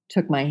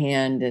took my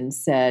hand and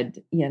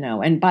said,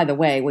 and by the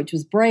way, which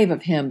was brave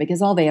of him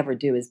because all they ever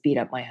do is beat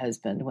up my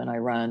husband when I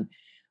run.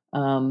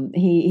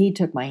 He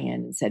took my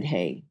hand and said,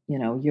 hey,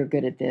 you're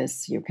good at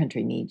this. Your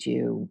country needs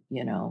you,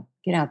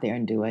 get out there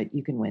and do it.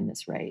 You can win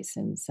this race.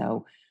 And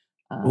so.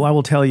 Well, I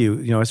will tell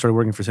you, I started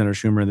working for Senator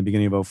Schumer in the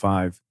beginning of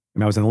 2005,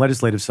 and I was on the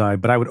legislative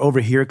side, but I would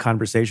overhear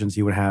conversations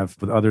he would have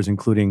with others,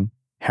 including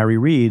Harry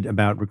Reid,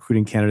 about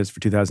recruiting candidates for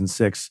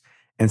 2006.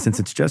 And since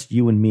it's just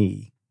you and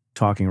me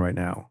talking right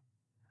now,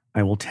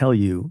 I will tell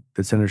you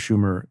that Senator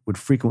Schumer would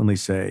frequently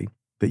say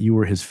that you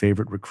were his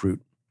favorite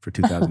recruit for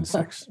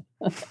 2006.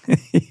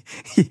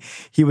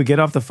 He would get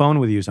off the phone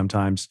with you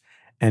sometimes,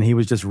 and he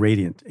was just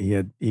radiant.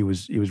 He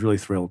was really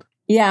thrilled.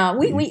 Yeah,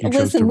 we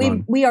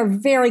listen. We are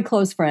very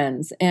close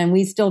friends, and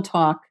we still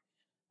talk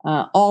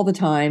all the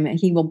time.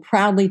 He will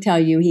proudly tell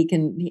you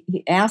he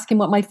ask him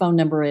what my phone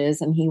number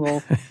is, and he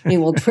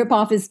will trip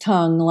off his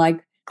tongue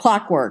like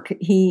clockwork.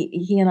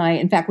 He and I,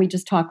 in fact, we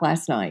just talked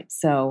last night.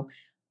 So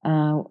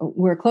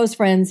we're close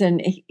friends,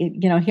 and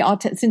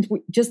since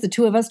just the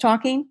two of us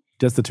talking.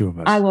 Just the two of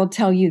us. I will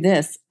tell you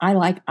this. I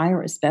like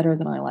Iris better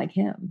than I like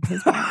him.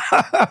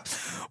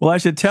 Well, I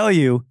should tell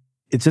you,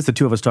 it's just the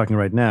two of us talking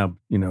right now.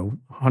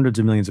 Hundreds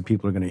of millions of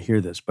people are going to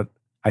hear this, but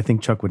I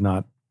think Chuck would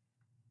not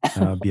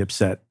be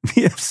upset.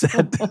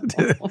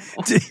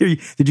 To hear you.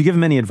 Did you give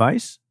him any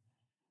advice?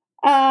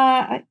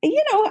 From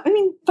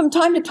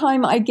time to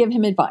time, I give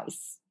him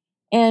advice.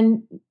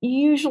 And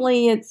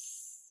usually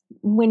it's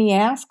when he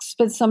asks,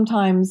 but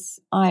sometimes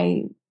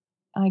I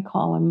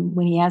call him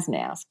when he hasn't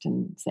asked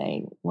and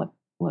say,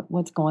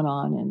 what's going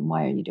on and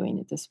why are you doing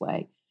it this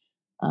way?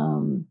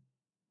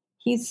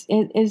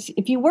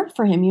 If you work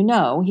for him,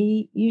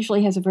 he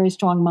usually has a very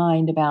strong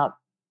mind about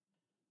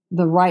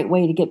the right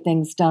way to get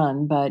things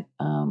done. But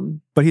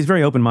he's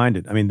very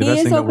open-minded. I mean, the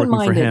best thing about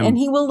working for him, and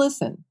he will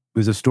listen.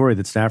 There's a story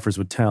that staffers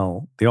would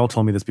tell. They all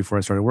told me this before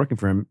I started working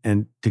for him,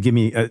 and to give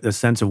me a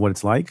sense of what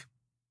it's like.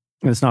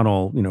 And it's not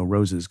all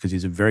roses because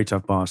he's a very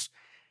tough boss.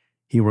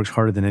 He works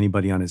harder than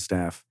anybody on his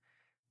staff.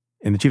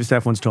 And the chief of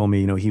staff once told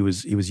me, he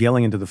was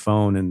yelling into the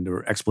phone and there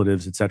were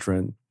expletives, et cetera.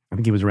 And I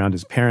think he was around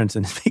his parents,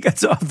 and he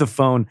gets off the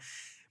phone.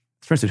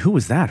 His friend said, "Who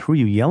was that? Who are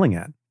you yelling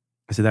at?"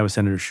 I said, "That was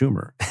Senator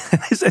Schumer."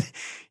 I said,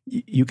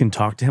 "You can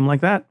talk to him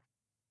like that?"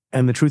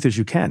 And the truth is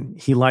you can.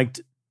 He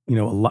liked, a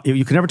lot.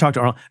 You could never talk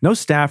to Arlen. No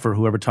staffer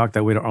who ever talked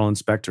that way to Arlen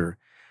Specter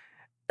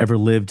ever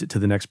lived to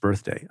the next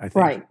birthday, I think.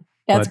 Right.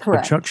 That's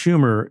correct. But Chuck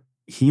Schumer,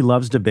 he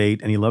loves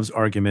debate and he loves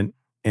argument,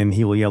 and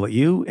he will yell at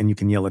you and you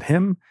can yell at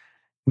him.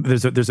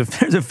 There's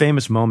a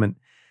famous moment.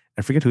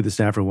 I forget who the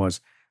staffer was.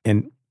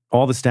 And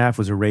all the staff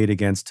was arrayed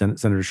against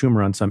Senator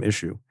Schumer on some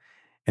issue.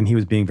 And he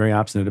was being very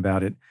obstinate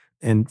about it.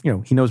 And,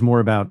 he knows more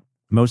about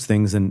most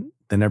things than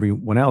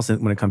everyone else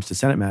when it comes to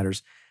Senate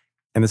matters.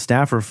 And the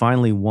staffer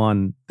finally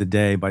won the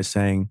day by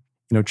saying,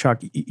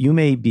 Chuck, you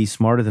may be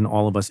smarter than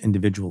all of us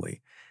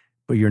individually,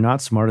 but you're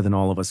not smarter than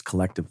all of us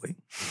collectively,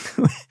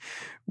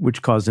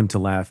 which caused him to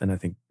laugh and I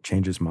think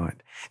change his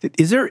mind.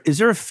 Is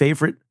there a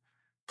favorite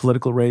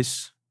political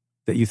race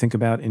that you think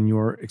about in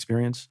your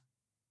experience?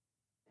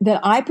 That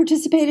I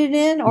participated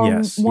in,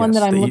 or one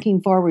that I'm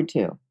looking forward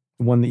to?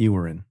 One that you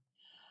were in.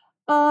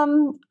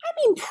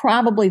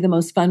 Probably the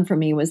most fun for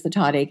me was the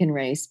Todd Akin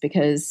race,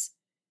 because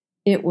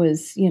it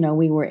was,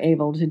 we were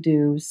able to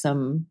do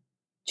some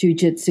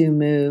jujitsu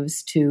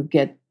moves to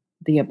get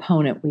the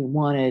opponent we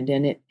wanted.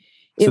 And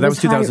so that was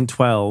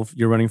 2012.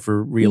 You're running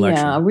for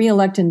re-election. Yeah,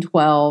 re-elect in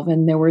 12.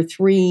 And there were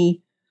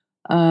 3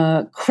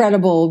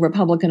 credible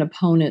Republican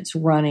opponents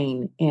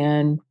running.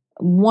 And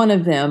one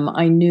of them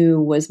I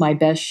knew was my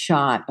best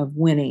shot of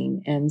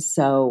winning. And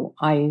so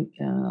I,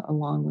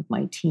 along with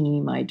my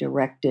team, I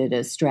directed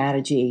a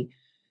strategy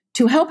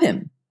to help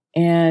him.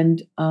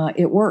 And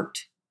it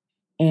worked.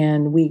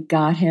 And we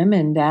got him.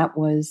 And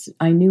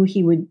I knew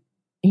he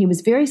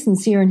was very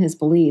sincere in his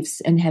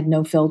beliefs and had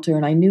no filter.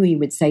 And I knew he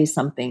would say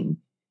something.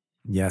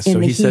 Yes. In so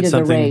the he heat said of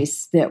something. The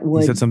race that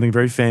would. He said something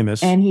very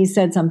famous. And he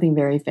said something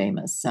very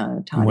famous.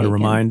 Todd Akin.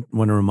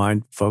 Want to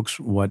remind folks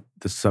what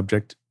the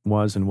subject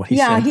was and what he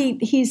said? Yeah,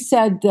 he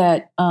said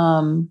that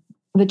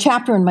the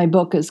chapter in my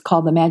book is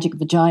called The Magic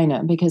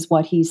Vagina, because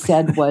what he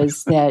said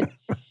was that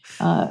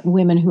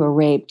women who are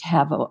raped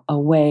have a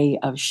way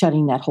of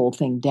shutting that whole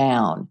thing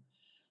down,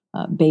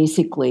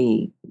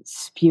 basically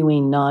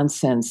spewing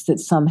nonsense that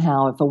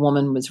somehow if a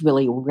woman was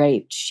really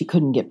raped, she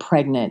couldn't get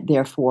pregnant,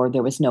 therefore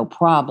there was no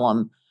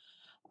problem,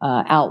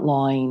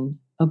 outlawing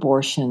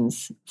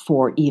abortions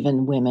for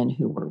even women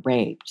who were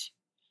raped.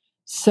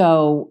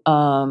 So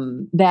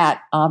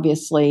that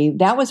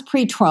was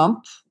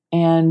pre-Trump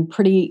and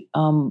pretty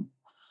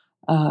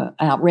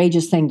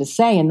outrageous thing to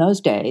say in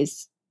those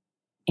days.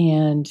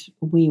 And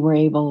we were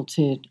able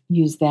to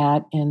use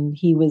that. And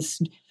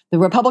the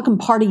Republican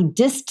Party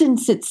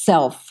distanced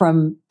itself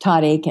from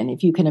Todd Akin,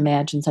 if you can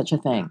imagine such a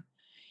thing.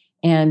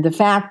 And the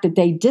fact that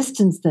they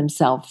distanced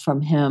themselves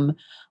from him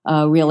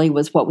really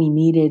was what we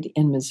needed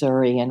in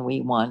Missouri, and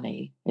we won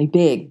a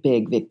big,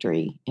 big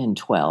victory in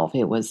 12.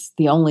 It was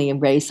the only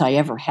race I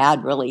ever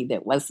had, really,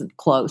 that wasn't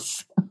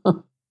close.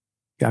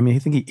 Yeah, I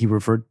think he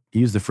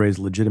used the phrase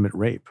legitimate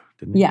rape,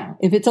 didn't he? Yeah,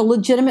 if it's a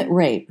legitimate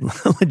rape.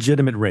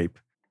 Legitimate rape.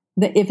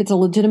 If it's a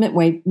legitimate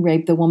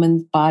rape, the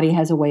woman's body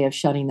has a way of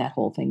shutting that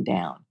whole thing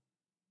down.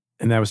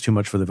 And that was too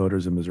much for the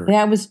voters in Missouri.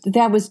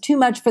 That was too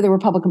much for the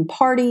Republican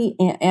Party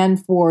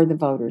and for the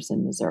voters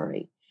in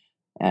Missouri.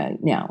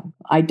 Now,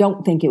 I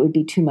don't think it would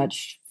be too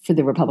much for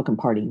the Republican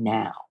Party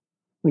now,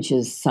 which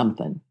is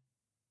something.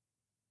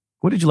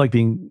 What did you like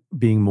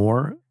being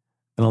more,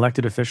 an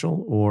elected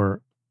official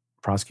or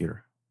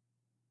prosecutor?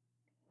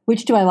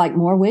 Which do I like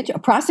more? Which? A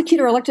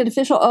prosecutor or elected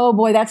official? Oh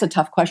boy, that's a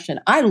tough question.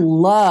 I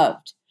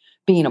loved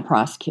being a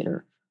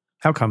prosecutor.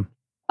 How come?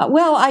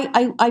 Well,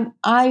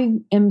 I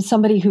am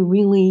somebody who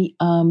really,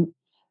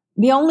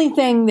 the only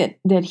thing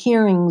that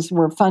hearings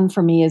were fun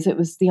for me is it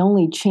was the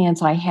only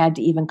chance I had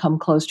to even come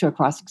close to a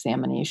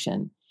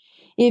cross-examination.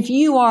 If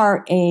you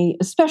are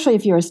especially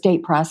if you're a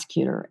state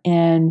prosecutor,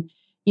 and,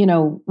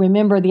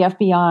 remember the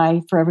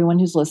FBI, for everyone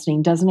who's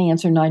listening, doesn't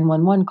answer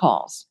 911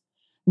 calls.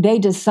 They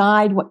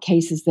decide what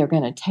cases they're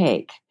going to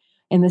take,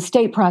 and the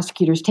state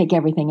prosecutors take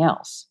everything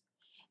else.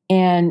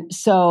 And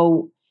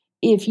so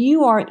if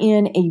you are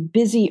in a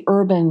busy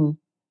urban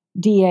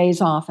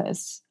DA's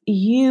office,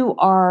 you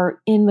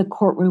are in the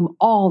courtroom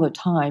all the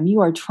time.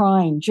 You are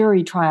trying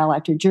jury trial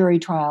after jury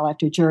trial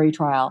after jury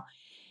trial.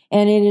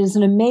 And it is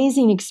an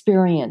amazing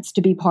experience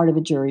to be part of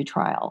a jury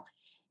trial.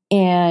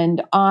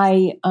 And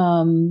I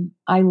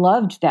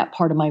loved that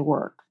part of my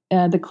work.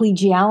 The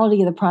collegiality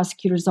of the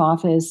prosecutor's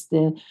office,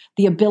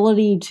 the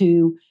ability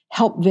to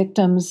help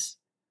victims,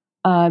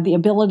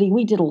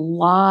 we did a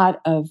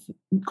lot of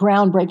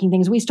groundbreaking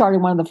things. We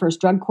started one of the first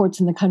drug courts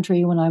in the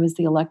country when I was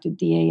the elected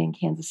DA in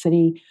Kansas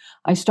City.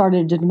 I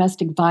started a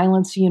domestic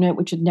violence unit,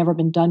 which had never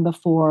been done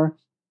before.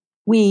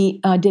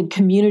 We did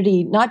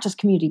not just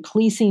community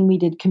policing, we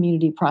did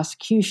community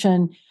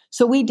prosecution.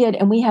 So we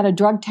had a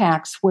drug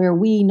tax where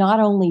we not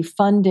only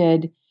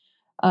funded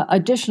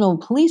additional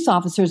police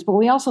officers, but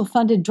we also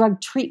funded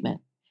drug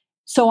treatment.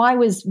 So I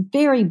was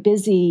very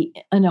busy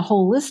in a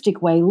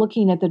holistic way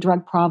looking at the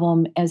drug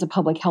problem as a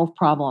public health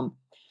problem.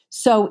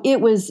 So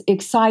it was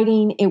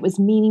exciting, it was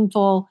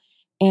meaningful,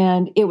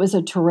 and it was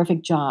a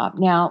terrific job.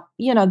 Now,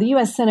 the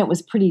U.S. Senate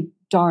was pretty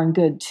darn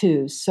good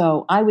too.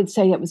 So I would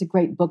say it was a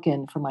great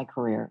bookend for my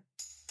career.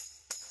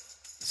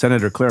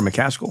 Senator Claire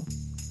McCaskill,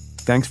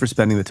 thanks for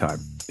spending the time.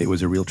 It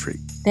was a real treat.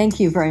 Thank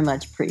you very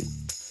much, Preet.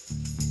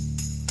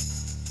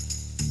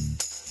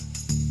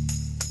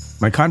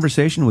 My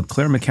conversation with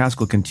Claire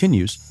McCaskill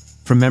continues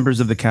for members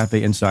of the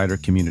Cafe Insider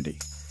community.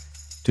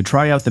 To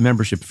try out the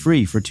membership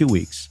free for 2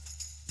 weeks,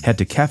 head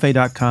to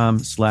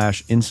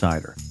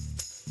cafe.com/insider.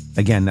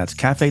 Again, that's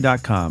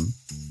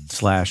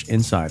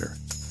cafe.com/insider.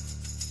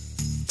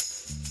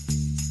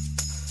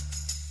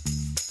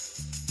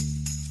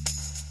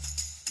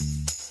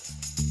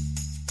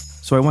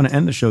 So I want to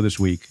end the show this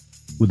week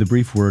with a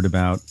brief word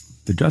about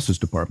the Justice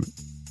Department,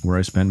 where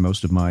I spent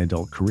most of my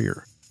adult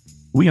career.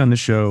 We on the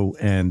show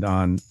and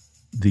on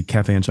the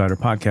Cafe Insider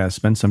podcast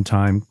spent some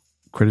time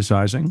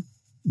criticizing,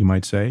 you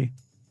might say,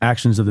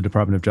 actions of the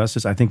Department of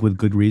Justice, I think with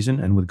good reason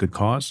and with good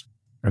cause.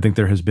 I think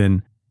there has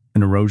been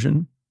an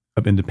erosion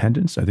of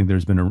independence. I think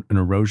there's been an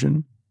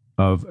erosion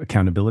of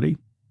accountability.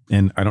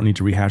 And I don't need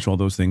to rehash all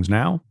those things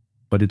now,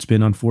 but it's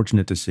been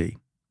unfortunate to see,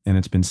 and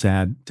it's been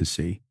sad to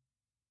see.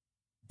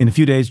 In a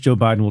few days, Joe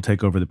Biden will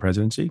take over the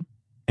presidency,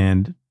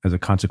 and as a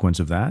consequence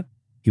of that,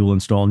 he will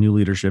install new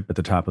leadership at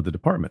the top of the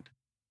department.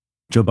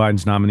 Joe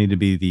Biden's nominee to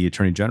be the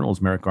Attorney General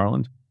is Merrick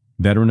Garland,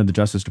 veteran of the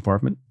Justice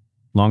Department,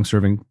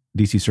 long-serving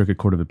D.C. Circuit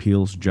Court of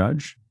Appeals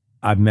judge.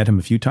 I've met him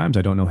a few times.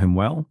 I don't know him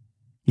well.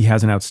 He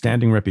has an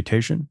outstanding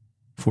reputation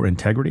for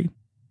integrity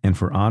and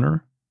for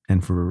honor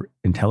and for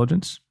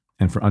intelligence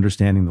and for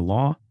understanding the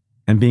law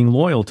and being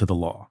loyal to the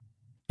law.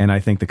 And I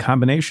think the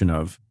combination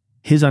of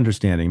his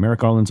understanding,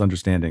 Merrick Garland's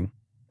understanding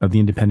of the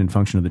independent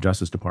function of the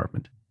Justice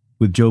Department,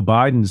 with Joe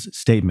Biden's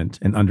statement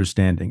and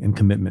understanding and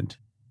commitment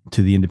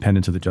to the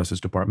independence of the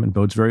Justice Department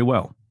bodes very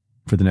well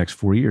for the next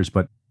 4 years.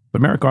 But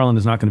Merrick Garland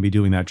is not going to be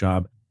doing that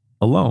job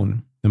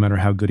alone, no matter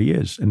how good he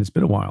is. And it's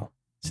been a while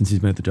since he's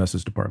been at the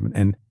Justice Department.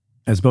 And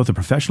as both a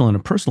professional and a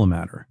personal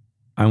matter,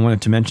 I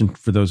wanted to mention,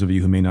 for those of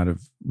you who may not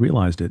have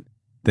realized it,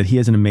 that he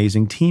has an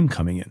amazing team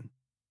coming in.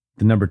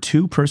 The number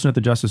 2 person at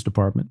the Justice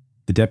Department,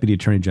 the Deputy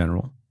Attorney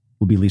General,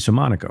 will be Lisa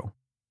Monaco.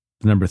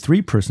 The number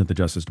 3 person at the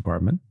Justice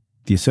Department,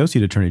 the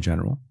Associate Attorney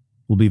General,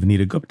 will be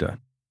Vanita Gupta.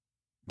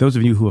 Those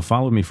of you who have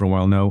followed me for a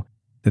while know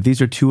that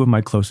these are 2 of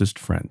my closest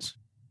friends.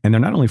 And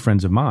they're not only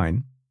friends of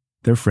mine,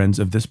 they're friends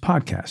of this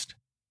podcast.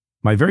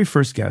 My very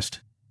first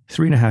guest,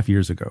 3.5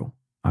 years ago,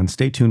 on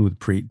Stay Tuned with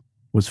Preet,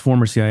 was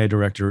former CIA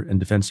Director and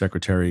Defense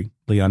Secretary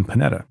Leon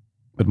Panetta.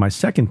 But my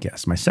second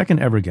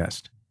ever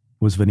guest,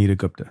 was Vanita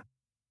Gupta.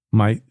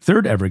 My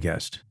third ever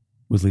guest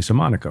was Lisa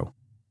Monaco.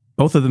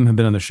 Both of them have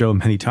been on the show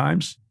many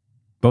times.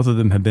 Both of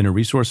them have been a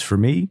resource for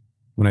me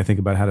when I think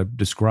about how to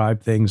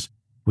describe things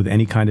with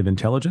any kind of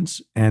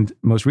intelligence. And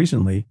most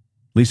recently,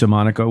 Lisa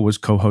Monaco was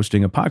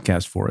co-hosting a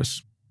podcast for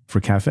us for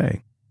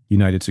Cafe,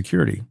 United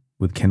Security,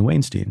 with Ken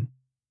Weinstein.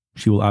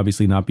 She will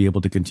obviously not be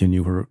able to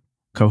continue her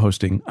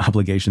co-hosting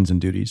obligations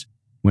and duties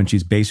when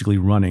she's basically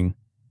running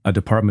a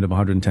department of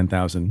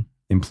 110,000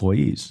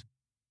 employees.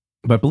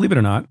 But believe it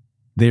or not,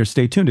 their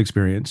Stay Tuned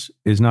experience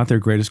is not their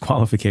greatest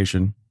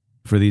qualification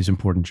for these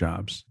important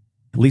jobs.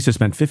 Lisa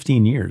spent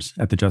 15 years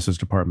at the Justice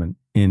Department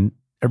in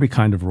every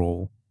kind of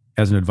role,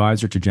 as an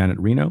advisor to Janet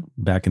Reno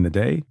back in the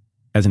day,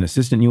 as an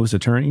assistant U.S.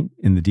 attorney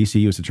in the D.C.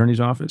 U.S. Attorney's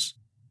Office,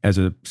 as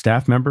a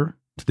staff member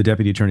to the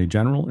Deputy Attorney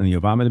General in the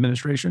Obama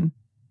administration,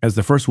 as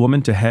the first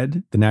woman to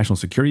head the National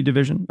Security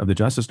Division of the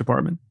Justice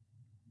Department,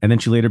 and then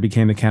she later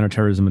became the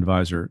counterterrorism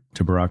advisor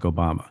to Barack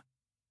Obama.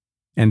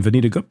 And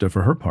Vanita Gupta,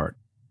 for her part,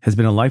 has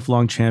been a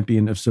lifelong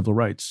champion of civil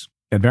rights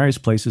at various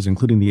places,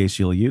 including the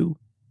ACLU,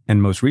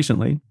 and most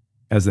recently,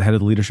 as the head of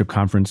the Leadership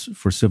Conference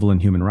for Civil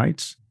and Human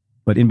Rights.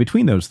 But in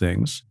between those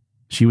things,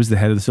 she was the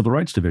head of the Civil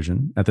Rights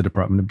Division at the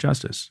Department of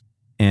Justice.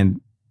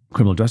 And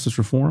criminal justice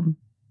reform,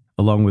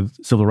 along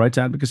with civil rights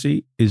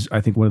advocacy, is,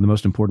 I think, one of the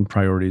most important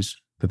priorities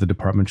that the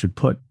department should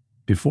put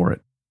before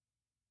it.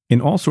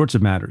 In all sorts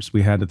of matters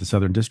we had at the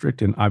Southern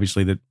District, and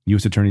obviously that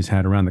U.S. attorneys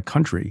had around the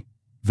country,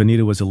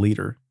 Vanita was a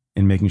leader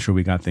in making sure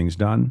we got things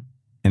done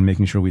and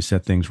making sure we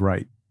set things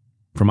right.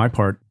 For my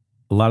part,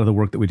 a lot of the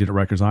work that we did at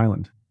Rikers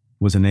Island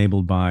was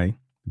enabled by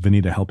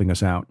Vanita helping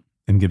us out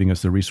and giving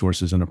us the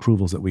resources and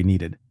approvals that we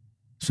needed.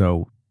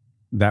 So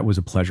that was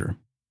a pleasure.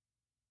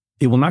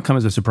 It will not come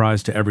as a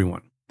surprise to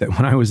everyone that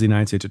when I was the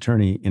United States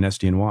Attorney in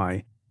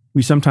SDNY,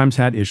 we sometimes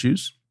had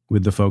issues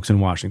with the folks in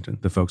Washington,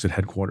 the folks at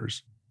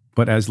headquarters.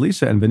 But as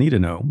Lisa and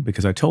Vanita know,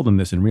 because I told them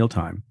this in real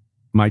time,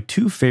 my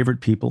 2 favorite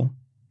people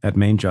at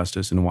Main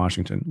Justice in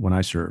Washington when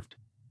I served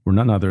were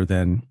none other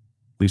than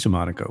Lisa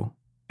Monaco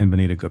and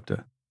Vanita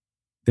Gupta.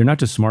 They're not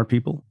just smart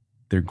people,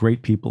 they're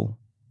great people,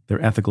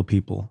 they're ethical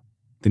people,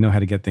 they know how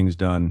to get things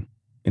done,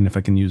 and if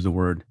I can use the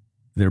word,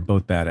 they're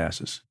both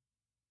badasses.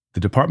 The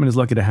department is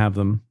lucky to have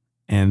them,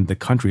 and the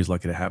country is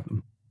lucky to have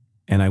them.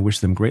 And I wish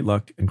them great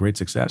luck and great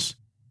success,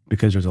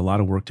 because there's a lot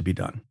of work to be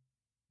done.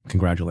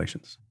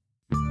 Congratulations.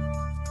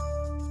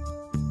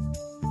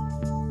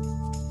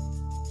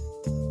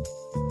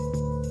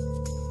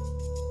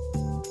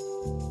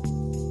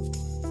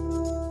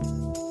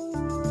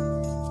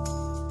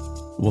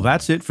 Well,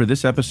 that's it for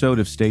this episode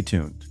of Stay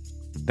Tuned.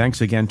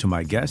 Thanks again to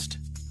my guest,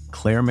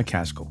 Claire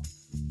McCaskill.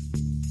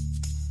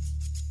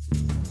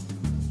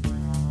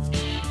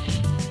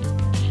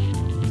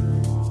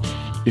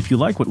 If you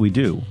like what we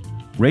do,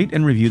 rate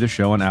and review the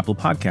show on Apple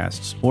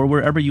Podcasts or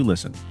wherever you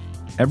listen.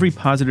 Every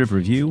positive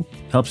review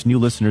helps new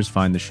listeners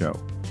find the show.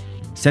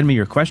 Send me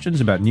your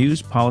questions about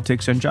news,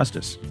 politics, and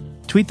justice.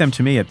 Tweet them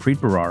to me at Preet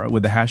Bharara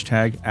with the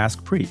hashtag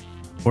AskPreet.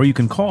 Or you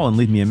can call and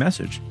leave me a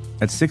message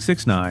at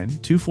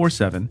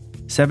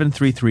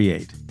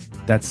 669-247-7338.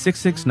 That's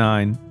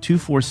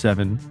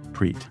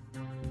 669-247-PREET.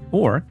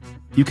 Or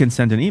you can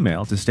send an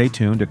email to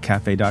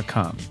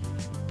staytuned@cafe.com.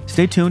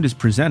 Stay Tuned is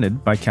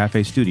presented by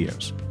Cafe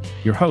Studios.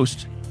 Your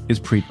host is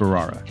Preet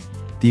Bharara.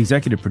 The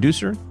executive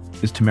producer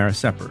is Tamara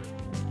Sepper.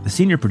 The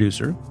senior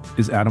producer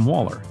is Adam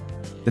Waller.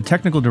 The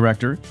technical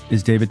director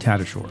is David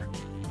Tadashore.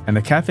 And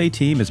the Cafe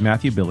team is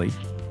Matthew Billy,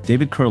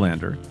 David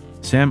Kurlander,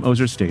 Sam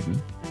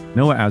Ozer-Staten,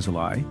 Noah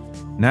Azulai,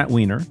 Nat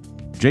Weiner,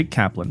 Jake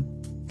Kaplan,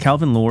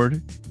 Calvin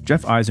Lord,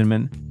 Jeff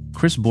Eisenman,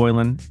 Chris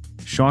Boylan,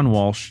 Sean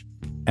Walsh,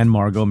 and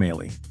Margot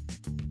Maley.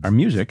 Our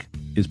music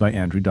is by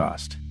Andrew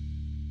Dost.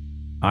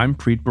 I'm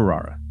Preet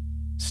Bharara.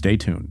 Stay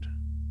tuned.